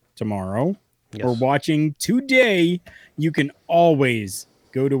listening tomorrow or watching today, you can always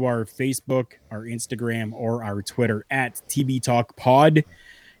go to our Facebook, our Instagram, or our Twitter at TB Talk Pod,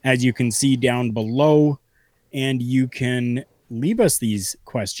 as you can see down below. And you can leave us these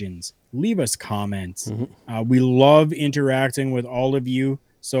questions, leave us comments. We love interacting with all of you.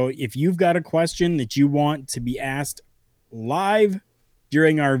 So if you've got a question that you want to be asked live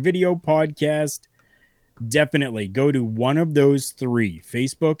during our video podcast, definitely go to one of those three,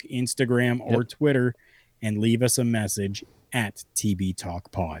 Facebook, Instagram, or Twitter, and leave us a message at TB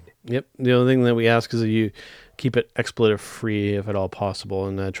Talk Pod. Yep. The only thing that we ask is that you keep it expletive free if at all possible,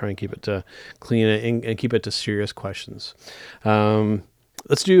 and try and keep it clean and keep it to serious questions.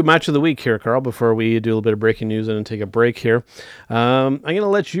 Let's do match of the week here, Carl, before we do a little bit of breaking news and take a break here. I'm going to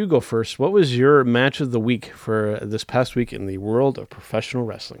let you go first. What was your match of the week for this past week in the world of professional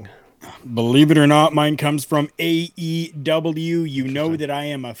wrestling? Believe it or not, mine comes from AEW. You know that I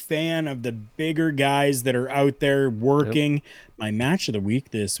am a fan of the bigger guys that are out there working. My match of the week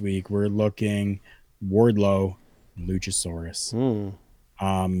this week, we're looking Wardlow, Luchasaurus.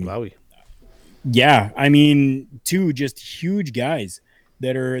 Wowie. Yeah, I mean, two just huge guys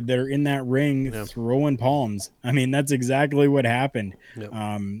that are in that ring throwing palms. I mean, that's exactly what happened.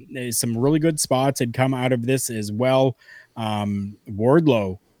 Some really good spots had come out of this as well.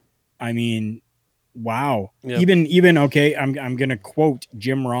 Wardlow, I mean, wow. Even okay, I'm gonna quote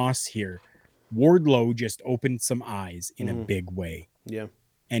Jim Ross here. Wardlow just opened some eyes in a big way. Yeah.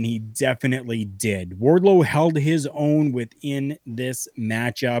 And he definitely did. Wardlow held his own within this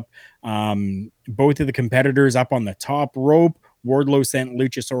matchup. Both of the competitors up on the top rope. Wardlow sent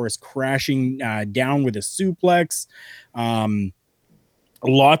Luchasaurus crashing down with a suplex.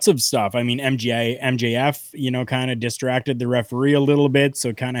 Lots of stuff. I mean, MJF, kind of distracted the referee a little bit.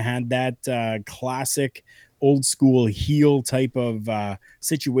 So kind of had that classic old school heel type of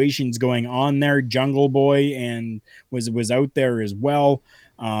situations going on there. Jungle Boy and was out there as well.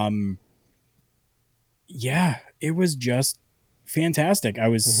 It was just fantastic. I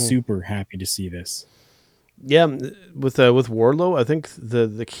was super happy to see this. Yeah, with Wardlow, I think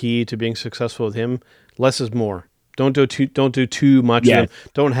the key to being successful with him, less is more. Don't do too much of him.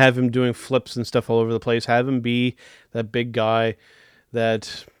 Don't have him doing flips and stuff all over the place. Have him be that big guy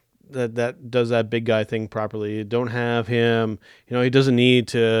that does that big guy thing properly. Don't have him, he doesn't need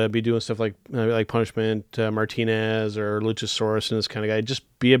to be doing stuff like Punishment, Martinez or Luchasaurus and this kind of guy. Just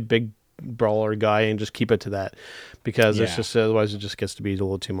be a big brawler guy and just keep it to that, because it's just otherwise it just gets to be a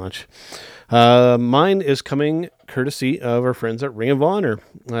little too much. Mine is coming courtesy of our friends at Ring of Honor.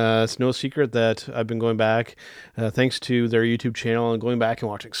 It's no secret that I've been going back thanks to their YouTube channel and going back and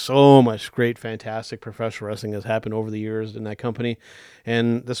watching so much great, fantastic professional wrestling has happened over the years in that company.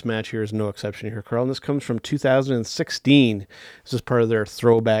 And this match here is no exception here, Carl. And this comes from 2016. This is part of their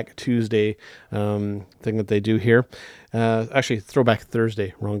Throwback Tuesday thing that they do here. Actually, Throwback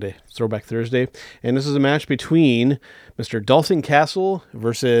Thursday, wrong day. Throwback Thursday. And this is a match between Mr. Dalton Castle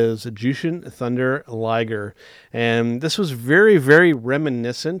versus Jushin Thunder Liger. And this was very, very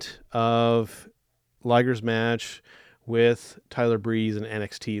reminiscent of Liger's match with Tyler Breeze in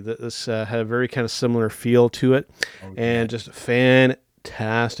NXT. This had a very kind of similar feel to it, and just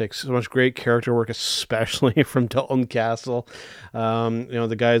fantastic. So much great character work, especially from Dalton Castle.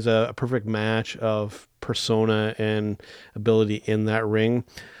 The guy's a perfect match of persona and ability in that ring.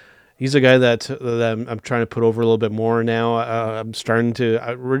 He's a guy that I'm trying to put over a little bit more now. I'm starting to.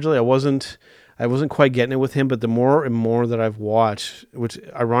 Originally, I wasn't quite getting it with him, but the more and more that I've watched, which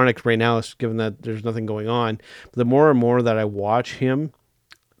ironic right now is given that there's nothing going on, but the more and more that I watch him,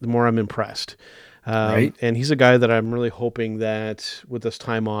 the more I'm impressed. Right. And he's a guy that I'm really hoping that with this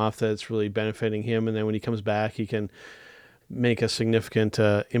time off, that it's really benefiting him. And then when he comes back, he can make a significant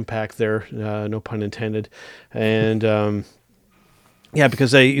impact there, no pun intended. And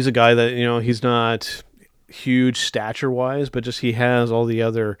because he's a guy that, he's not huge stature wise, but just he has all the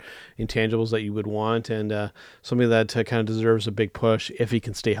other intangibles that you would want, and somebody that kind of deserves a big push if he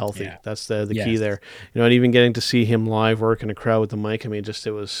can stay healthy. Yeah. That's the Yes. key there. And even getting to see him live work in a crowd with the mic, I mean, just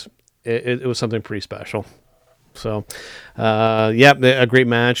it was something pretty special. So, a great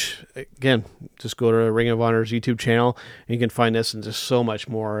match. Again, just go to Ring of Honor's YouTube channel, and you can find this and just so much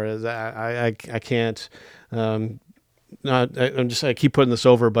more. I can't. I keep putting this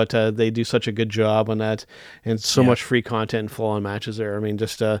over, but they do such a good job on that, and so much free content and full-on matches there. I mean,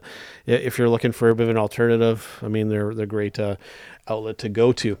 just if you're looking for a bit of an alternative, I mean, they're great outlet to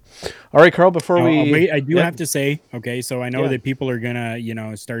go to. All right, Carl. Before we wait, I do have to say, okay, so I know that people are gonna,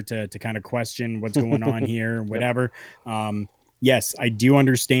 start to kind of question what's going on here, whatever. Yes, I do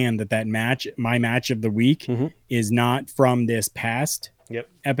understand that match, my match of the week, is not from this past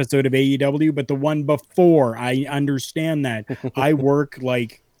episode of AEW, but the one before. I understand that. I work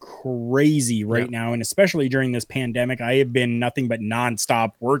like crazy right now, and especially during this pandemic, I have been nothing but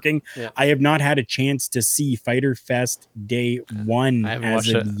nonstop working. I have not had a chance to see Fyter Fest Day 1 as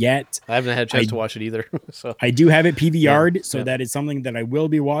of yet. I haven't had a chance to watch it either. So I do have it PVR'd, so that is something that I will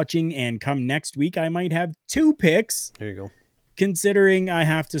be watching, and come next week, I might have 2 picks. There you go. Considering I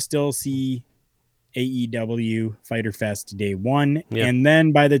have to still see AEW Fyter Fest Day 1, and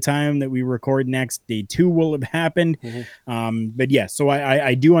then by the time that we record next, Day 2 will have happened. But yeah, so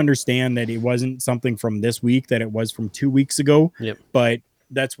I do understand that it wasn't something from this week, that it was from 2 weeks ago. But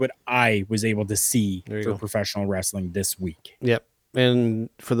that's what I was able to see for professional wrestling this week. And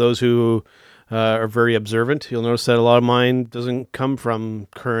for those who are very observant, you'll notice that a lot of mine doesn't come from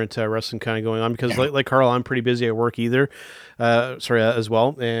current wrestling kind of going on, because like Carl, I'm pretty busy at work as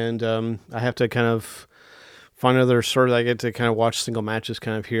well, and I have to kind of find other I get to kind of watch single matches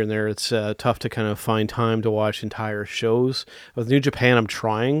kind of here and there. It's tough to kind of find time to watch entire shows. With New Japan, I'm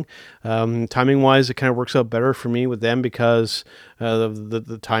trying. Timing wise, it kind of works out better for me with them because of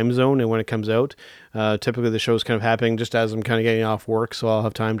the time zone and when it comes out. Typically the show's kind of happening just as I'm kind of getting off work, so I'll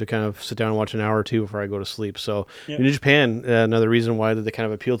have time to kind of sit down and watch an hour or two before I go to sleep. So New Japan, another reason why they kind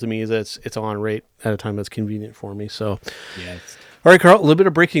of appeal to me is that it's on right at a time that's convenient for me. So all right, Carl, a little bit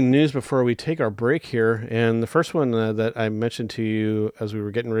of breaking news before we take our break here. And the first one that I mentioned to you as we were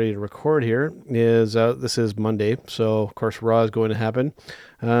getting ready to record here is this is Monday. So, of course, Raw is going to happen.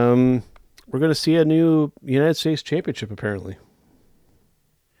 We're going to see a new United States Championship, apparently.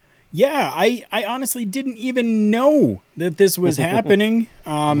 Yeah, I honestly didn't even know that this was happening.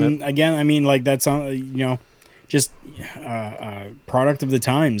 Again, I mean, like, that's, just product of the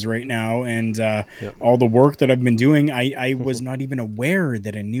times right now, and all the work that I've been doing. I was not even aware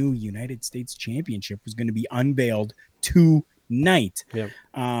that a new United States Championship was going to be unveiled tonight.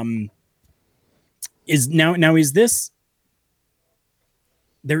 Is this?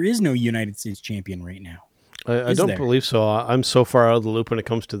 There is no United States champion right now. I don't believe so. I'm so far out of the loop when it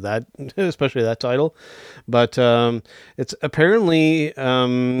comes to that, especially that title. But it's apparently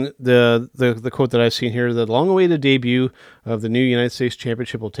the quote that I've seen here: the long-awaited debut of the new United States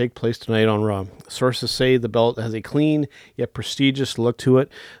Championship will take place tonight on Raw. Sources say the belt has a clean yet prestigious look to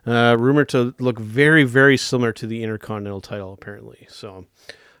it, rumored to look very, very similar to the Intercontinental title, apparently. So.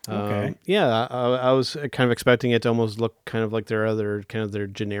 I was kind of expecting it to almost look kind of like their other kind of their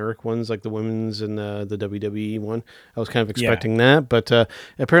generic ones, like the women's and the WWE one. I was kind of expecting that, but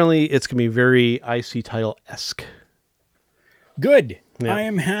apparently it's going to be very IC title-esque. Good. I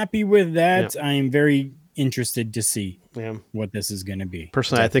am happy with that. I am very interested to see what this is going to be.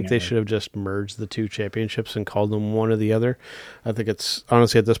 Personally, I think they should have just merged the two championships and called them one or the other. I think it's,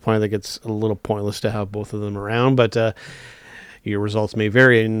 honestly, at this point, I think it's a little pointless to have both of them around, but your results may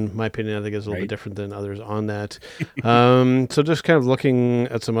vary. In my opinion, I think it's a little bit different than others on that. So just kind of looking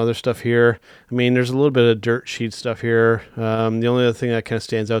at some other stuff here. I mean, there's a little bit of dirt sheet stuff here. The only other thing that kind of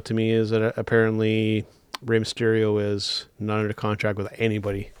stands out to me is that apparently Rey Mysterio is not under contract with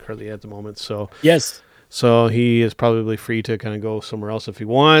anybody currently at the moment. So so he is probably free to kind of go somewhere else if he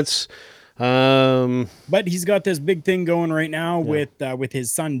wants. But he's got this big thing going right now with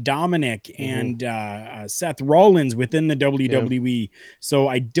his son Dominic and Seth Rollins within the WWE. So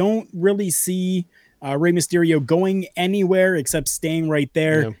I don't really see Rey Mysterio going anywhere except staying right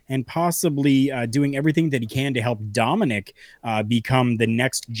there and possibly doing everything that he can to help Dominic become the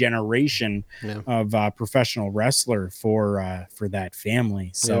next generation of professional wrestler for that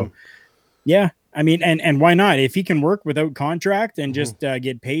family. So I mean, and why not? If he can work without contract and just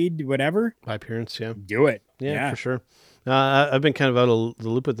get paid whatever, by appearance, yeah. do it. Yeah, for sure. I've been kind of out of the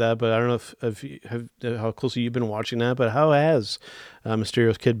loop with that, but I don't know if you have how closely you've been watching that. But how has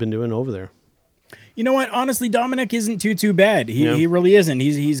Mysterio's kid been doing over there? You know what? Honestly, Dominic isn't too bad. He really isn't.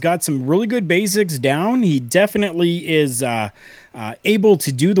 He's got some really good basics down. He definitely is able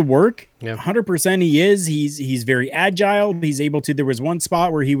to do the work. 100% he is. He's very agile. He's able to. There was one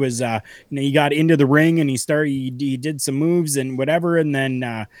spot where he was, he got into the ring and he did some moves and whatever, and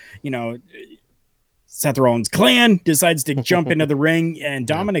then Seth Rollins' clan decides to jump into the ring, and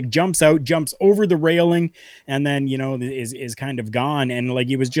Dominic jumps over the railing, and then is kind of gone, and like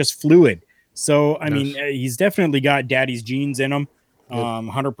it was just fluid. So I mean, he's definitely got daddy's genes in him,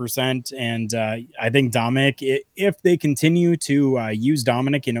 100%. And I think Dominic, if they continue to use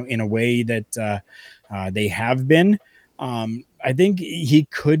Dominic in a way that they have been, I think he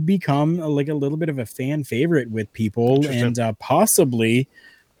could become like a little bit of a fan favorite with people, and possibly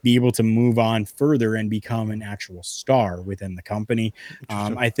be able to move on further and become an actual star within the company.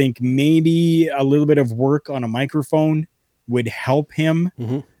 I think maybe a little bit of work on a microphone would help him,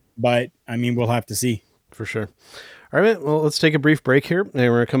 but I mean, we'll have to see. For sure. All right, well, let's take a brief break here, and we're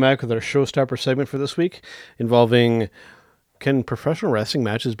going to come back with our showstopper segment for this week, involving, can professional wrestling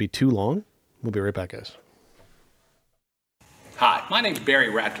matches be too long? We'll be right back, guys. Hi, my name's Barry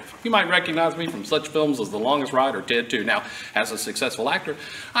Ratcliffe. You might recognize me from such films as The Longest Ride or Ted 2. Now, as a successful actor,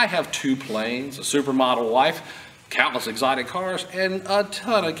 I have 2 planes, a supermodel wife, countless exotic cars, and a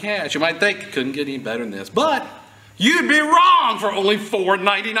ton of cash. You might think it couldn't get any better than this, but you'd be wrong. For only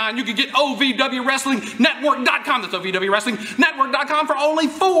 $4.99, you can get OVWWrestlingNetwork.com. That's OVWWrestlingNetwork.com for only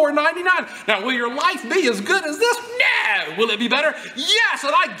 $4.99. Now, will your life be as good as this? No. Will it be better? Yes,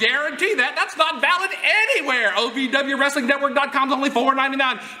 and I guarantee that. That's not valid anywhere. OVWWrestlingNetwork.com is only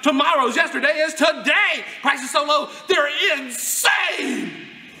 $4.99. Tomorrow's yesterday is today. Prices so low, they're insane.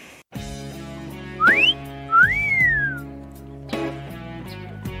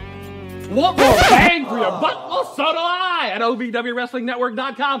 Want more bang for your buck? Well, so do I. At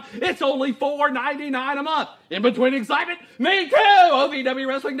OVWWrestlingNetwork.com, it's only $4.99 a month. In between excitement, me too.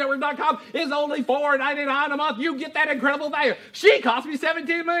 OVWWrestlingNetwork.com is only $4.99 a month. You get that incredible value. She cost me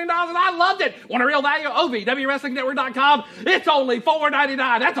 $17 million, and I loved it. Want a real value? OVWWrestlingNetwork.com. It's only $4.99.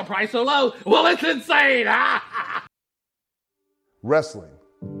 That's a price so low. Well, it's insane. Wrestling.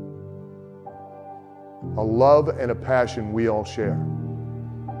 A love and a passion we all share.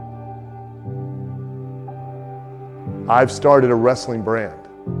 I've started a wrestling brand,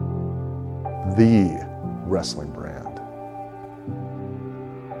 the wrestling brand.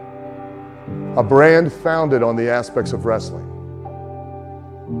 A brand founded on the aspects of wrestling.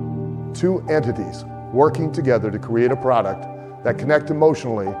 2 entities working together to create a product that connect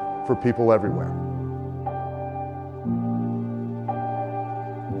emotionally for people everywhere.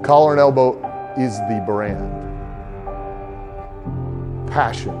 Collar and Elbow is the brand.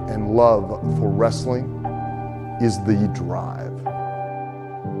 Passion and love for wrestling is the drive.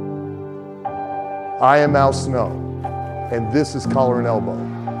 I am Al Snow, and this is Collar and Elbow,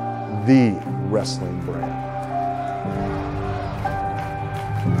 the wrestling brand.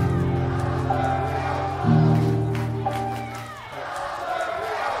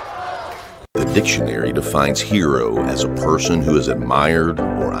 The dictionary defines hero as a person who is admired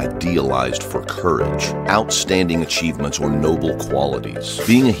or idealized for courage, outstanding achievements, or noble qualities.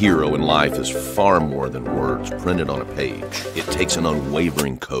 Being a hero in life is far more than words printed on a page. It takes an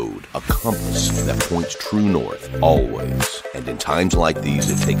unwavering code, a compass that points true north, always. And in times like these,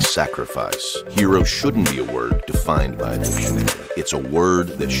 it takes sacrifice. Hero shouldn't be a word defined by a dictionary. It's a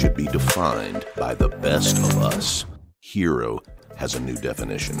word that should be defined by the best of us. Hero has a new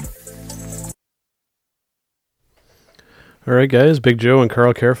definition. All right, guys. Big Joe and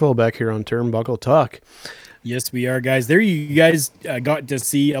Carl Careful back here on Turnbuckle Talk. Yes, we are, guys. There you guys got to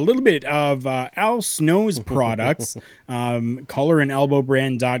see a little bit of Al Snow's products,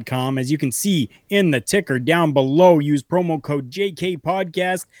 collarandelbowbrand.com. As you can see in the ticker down below, use promo code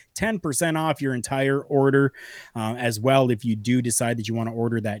JKPodcast, 10% off your entire order. As well, if you do decide that you want to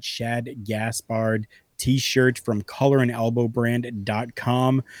order that Shad Gaspard t-shirt from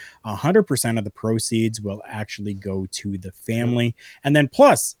collarandelbowbrand.com, 100% of the proceeds will actually go to the family. And then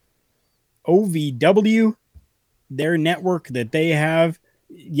plus OVW, their network that they have,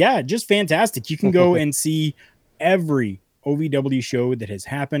 just fantastic. You can go and see every OVW show that has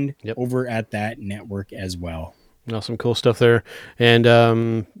happened over at that network as well. Some cool stuff there.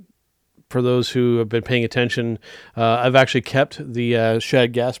 And for those who have been paying attention, I've actually kept the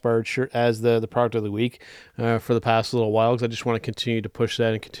Shad Gaspard shirt as the product of the week for the past little while, because I just want to continue to push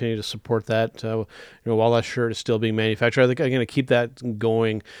that and continue to support that. While that shirt is still being manufactured, I think I'm going to keep that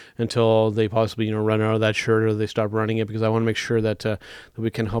going until they possibly run out of that shirt or they stop running it, because I want to make sure that we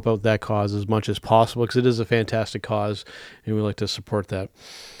can help out that cause as much as possible, because it is a fantastic cause and we like to support that.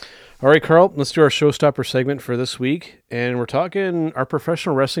 All right, Carl, let's do our showstopper segment for this week. And we're talking our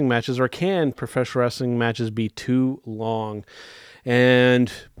professional wrestling matches, or can professional wrestling matches be too long?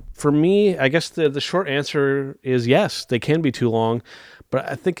 And for me, I guess the short answer is yes, they can be too long. But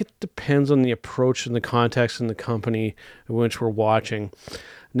I think it depends on the approach and the context and the company in which we're watching.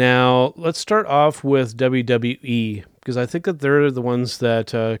 Now, let's start off with WWE, because I think that they're the ones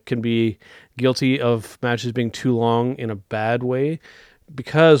that can be guilty of matches being too long in a bad way,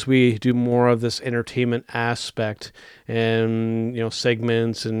 because we do more of this entertainment aspect and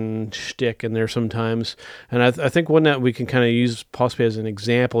segments and shtick in there sometimes. And I think one that we can kind of use possibly as an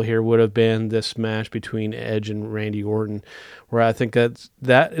example here would have been this match between Edge and Randy Orton, where I think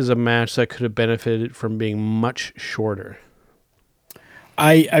that is a match that could have benefited from being much shorter.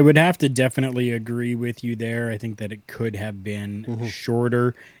 I would have to definitely agree with you there. I think that it could have been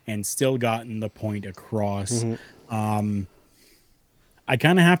shorter and still gotten the point across. I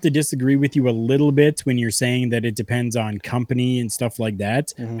kind of have to disagree with you a little bit when you're saying that it depends on company and stuff like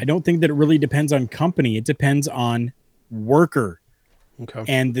that. I don't think that it really depends on company. It depends on worker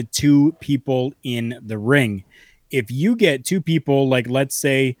and the two people in the ring. If you get two people, like let's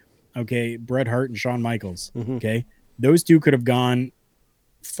say, Bret Hart and Shawn Michaels, those two could have gone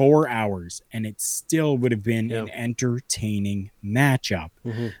 4 hours and it still would have been an entertaining matchup.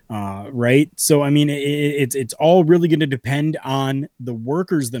 Right. So, I mean, it's all really going to depend on the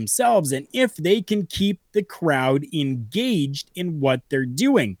workers themselves and if they can keep the crowd engaged in what they're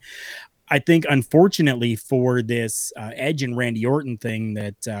doing. I think, unfortunately, for this Edge and Randy Orton thing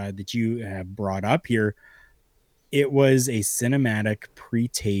that you have brought up here, it was a cinematic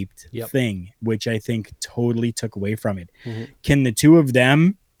pre-taped thing, which I think totally took away from it. Can the two of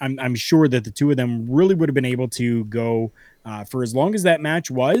them, I'm sure that the two of them really would have been able to go for as long as that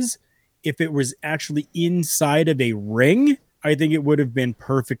match was. If it was actually inside of a ring, I think it would have been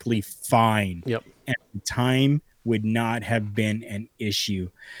perfectly fine. And the time would not have been an issue.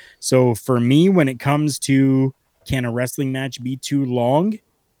 So for me, when it comes to can a wrestling match be too long?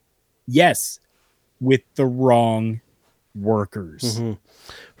 Yes, with the wrong workers.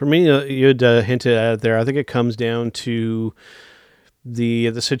 For me, you'd hinted at it there. I think it comes down to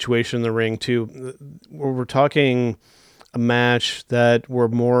the situation in the ring too. We're talking a match that where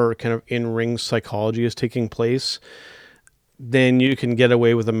more kind of in-ring psychology is taking place, then you can get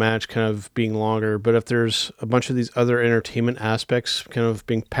away with a match kind of being longer. But if there's a bunch of these other entertainment aspects kind of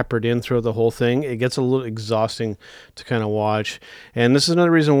being peppered in throughout the whole thing, it gets a little exhausting to kind of watch. And this is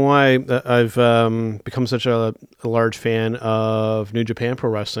another reason why I've become such a large fan of New Japan Pro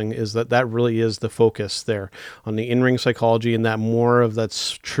Wrestling, is that really is the focus there on the in-ring psychology and that more of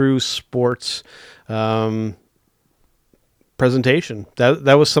that true sports presentation.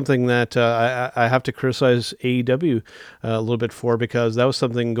 That was something that I have to criticize AEW a little bit for, because that was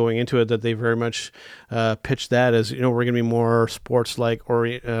something going into it that they very much pitched that as, we're going to be more sports-like or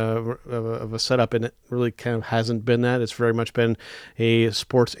of a setup, and it really kind of hasn't been that. It's very much been a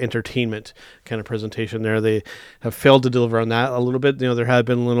sports entertainment kind of presentation there. They have failed to deliver on that a little bit. There have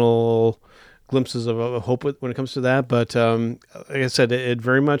been little glimpses of hope when it comes to that, but like I said, it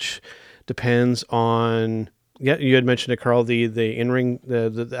very much depends on. Yeah, you had mentioned it, Carl. The in-ring,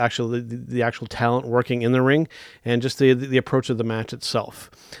 the actual talent working in the ring, and just the approach of the match itself.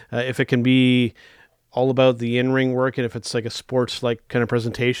 If it can be all about the in-ring work, and if it's like a sports-like kind of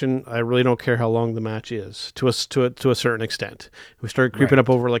presentation, I really don't care how long the match is. To a certain extent, if we start creeping up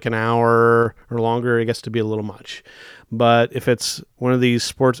over like an hour or longer, it gets to be a little much. But if it's one of these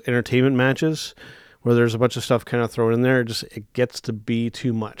sports entertainment matches where there's a bunch of stuff kind of thrown in there, it gets to be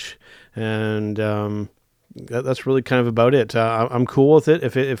too much, and that's really kind of about it. I'm cool with it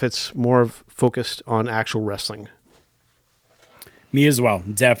if it's more focused on actual wrestling. Me as well,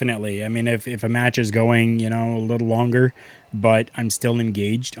 definitely. I mean, if a match is going, a little longer, but I'm still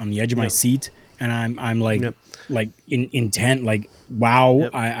engaged on the edge of my seat, and I'm like intent, like wow,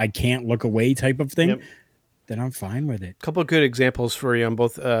 I can't look away type of thing, then I'm fine with it. A couple of good examples for you on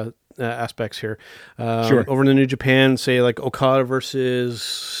both aspects here. Sure. Over in the New Japan, say like Okada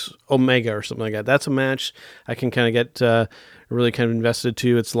versus Omega or something like that. That's a match I can kind of get really kind of invested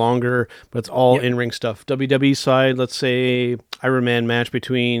to. It's longer, but it's all in-ring stuff. WWE side, let's say Iron Man match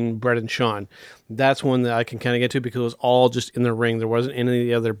between Brett and Shawn. That's one that I can kind of get to because it was all just in the ring. There wasn't any of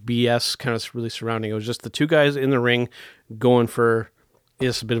the other BS kind of really surrounding. It was just the two guys in the ring going for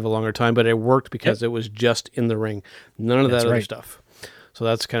a bit of a longer time, but it worked because it was just in the ring. None of that other stuff. So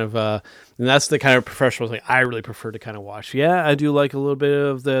that's kind of, and that's the kind of professional thing I really prefer to kind of watch. Yeah, I do like a little bit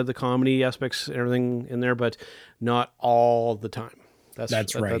of the comedy aspects and everything in there, but not all the time.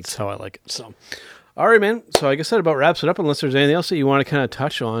 That's right. That's how I like it. So, all right, man. So I guess that about wraps it up, unless there's anything else that you want to kind of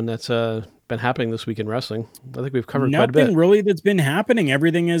touch on that's been happening this week in wrestling. I think we've covered quite a bit. Nothing really that's been happening.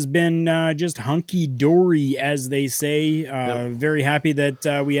 Everything has been just hunky-dory, as they say. Very happy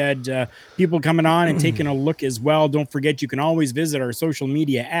that we had people coming on and taking a look as well. Don't forget, you can always visit our social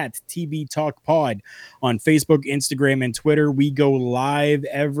media at TB Talk Pod on Facebook, Instagram, and Twitter. We go live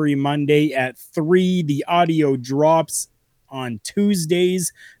every Monday at 3. The audio drops on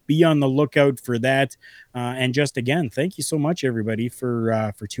Tuesdays. Be on the lookout for that. And just again, thank you so much, everybody,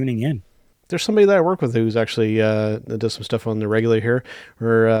 for tuning in. There's somebody that I work with who's actually that does some stuff on the regular here.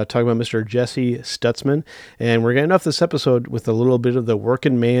 We're talking about Mr. Jesse Stutzman, and we're getting off this episode with a little bit of the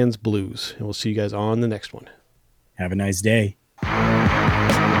working man's blues. And we'll see you guys on the next one. Have a nice day.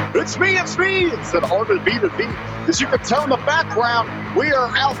 It's me. It's an R2B to V. As you can tell in the background, we are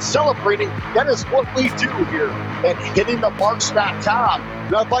out celebrating. That is what we do here at hittingthemarks.com.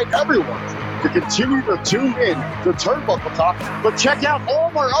 And I invite everyone to continue to tune in to Turnbuckle Talk, but check out all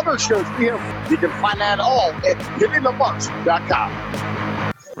of our other shows we have. You can find that all at hittingthemarks.com.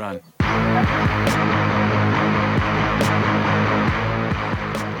 Run.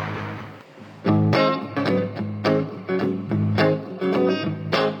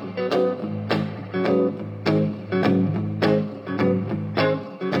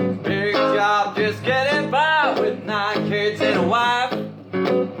 Big job, just getting by with 9 kids and a wife.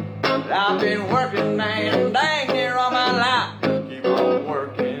 I've been working, man, dang near all my life. Keep on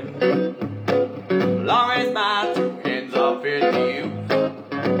working, long as my 2 hands are fit to use.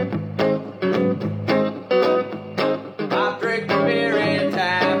 I drink my beer in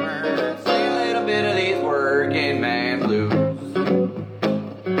tavern, sing a little bit of these working man blues.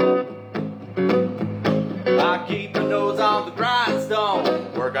 I keep my nose on the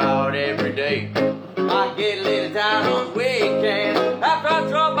grindstone, work out every day. I get a little down on the weekend after I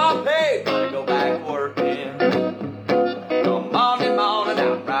drop my pay. Go back working. Come Monday morning,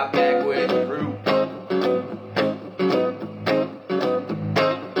 I'm right back with the crew.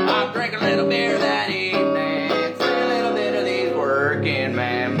 I drink a little beer.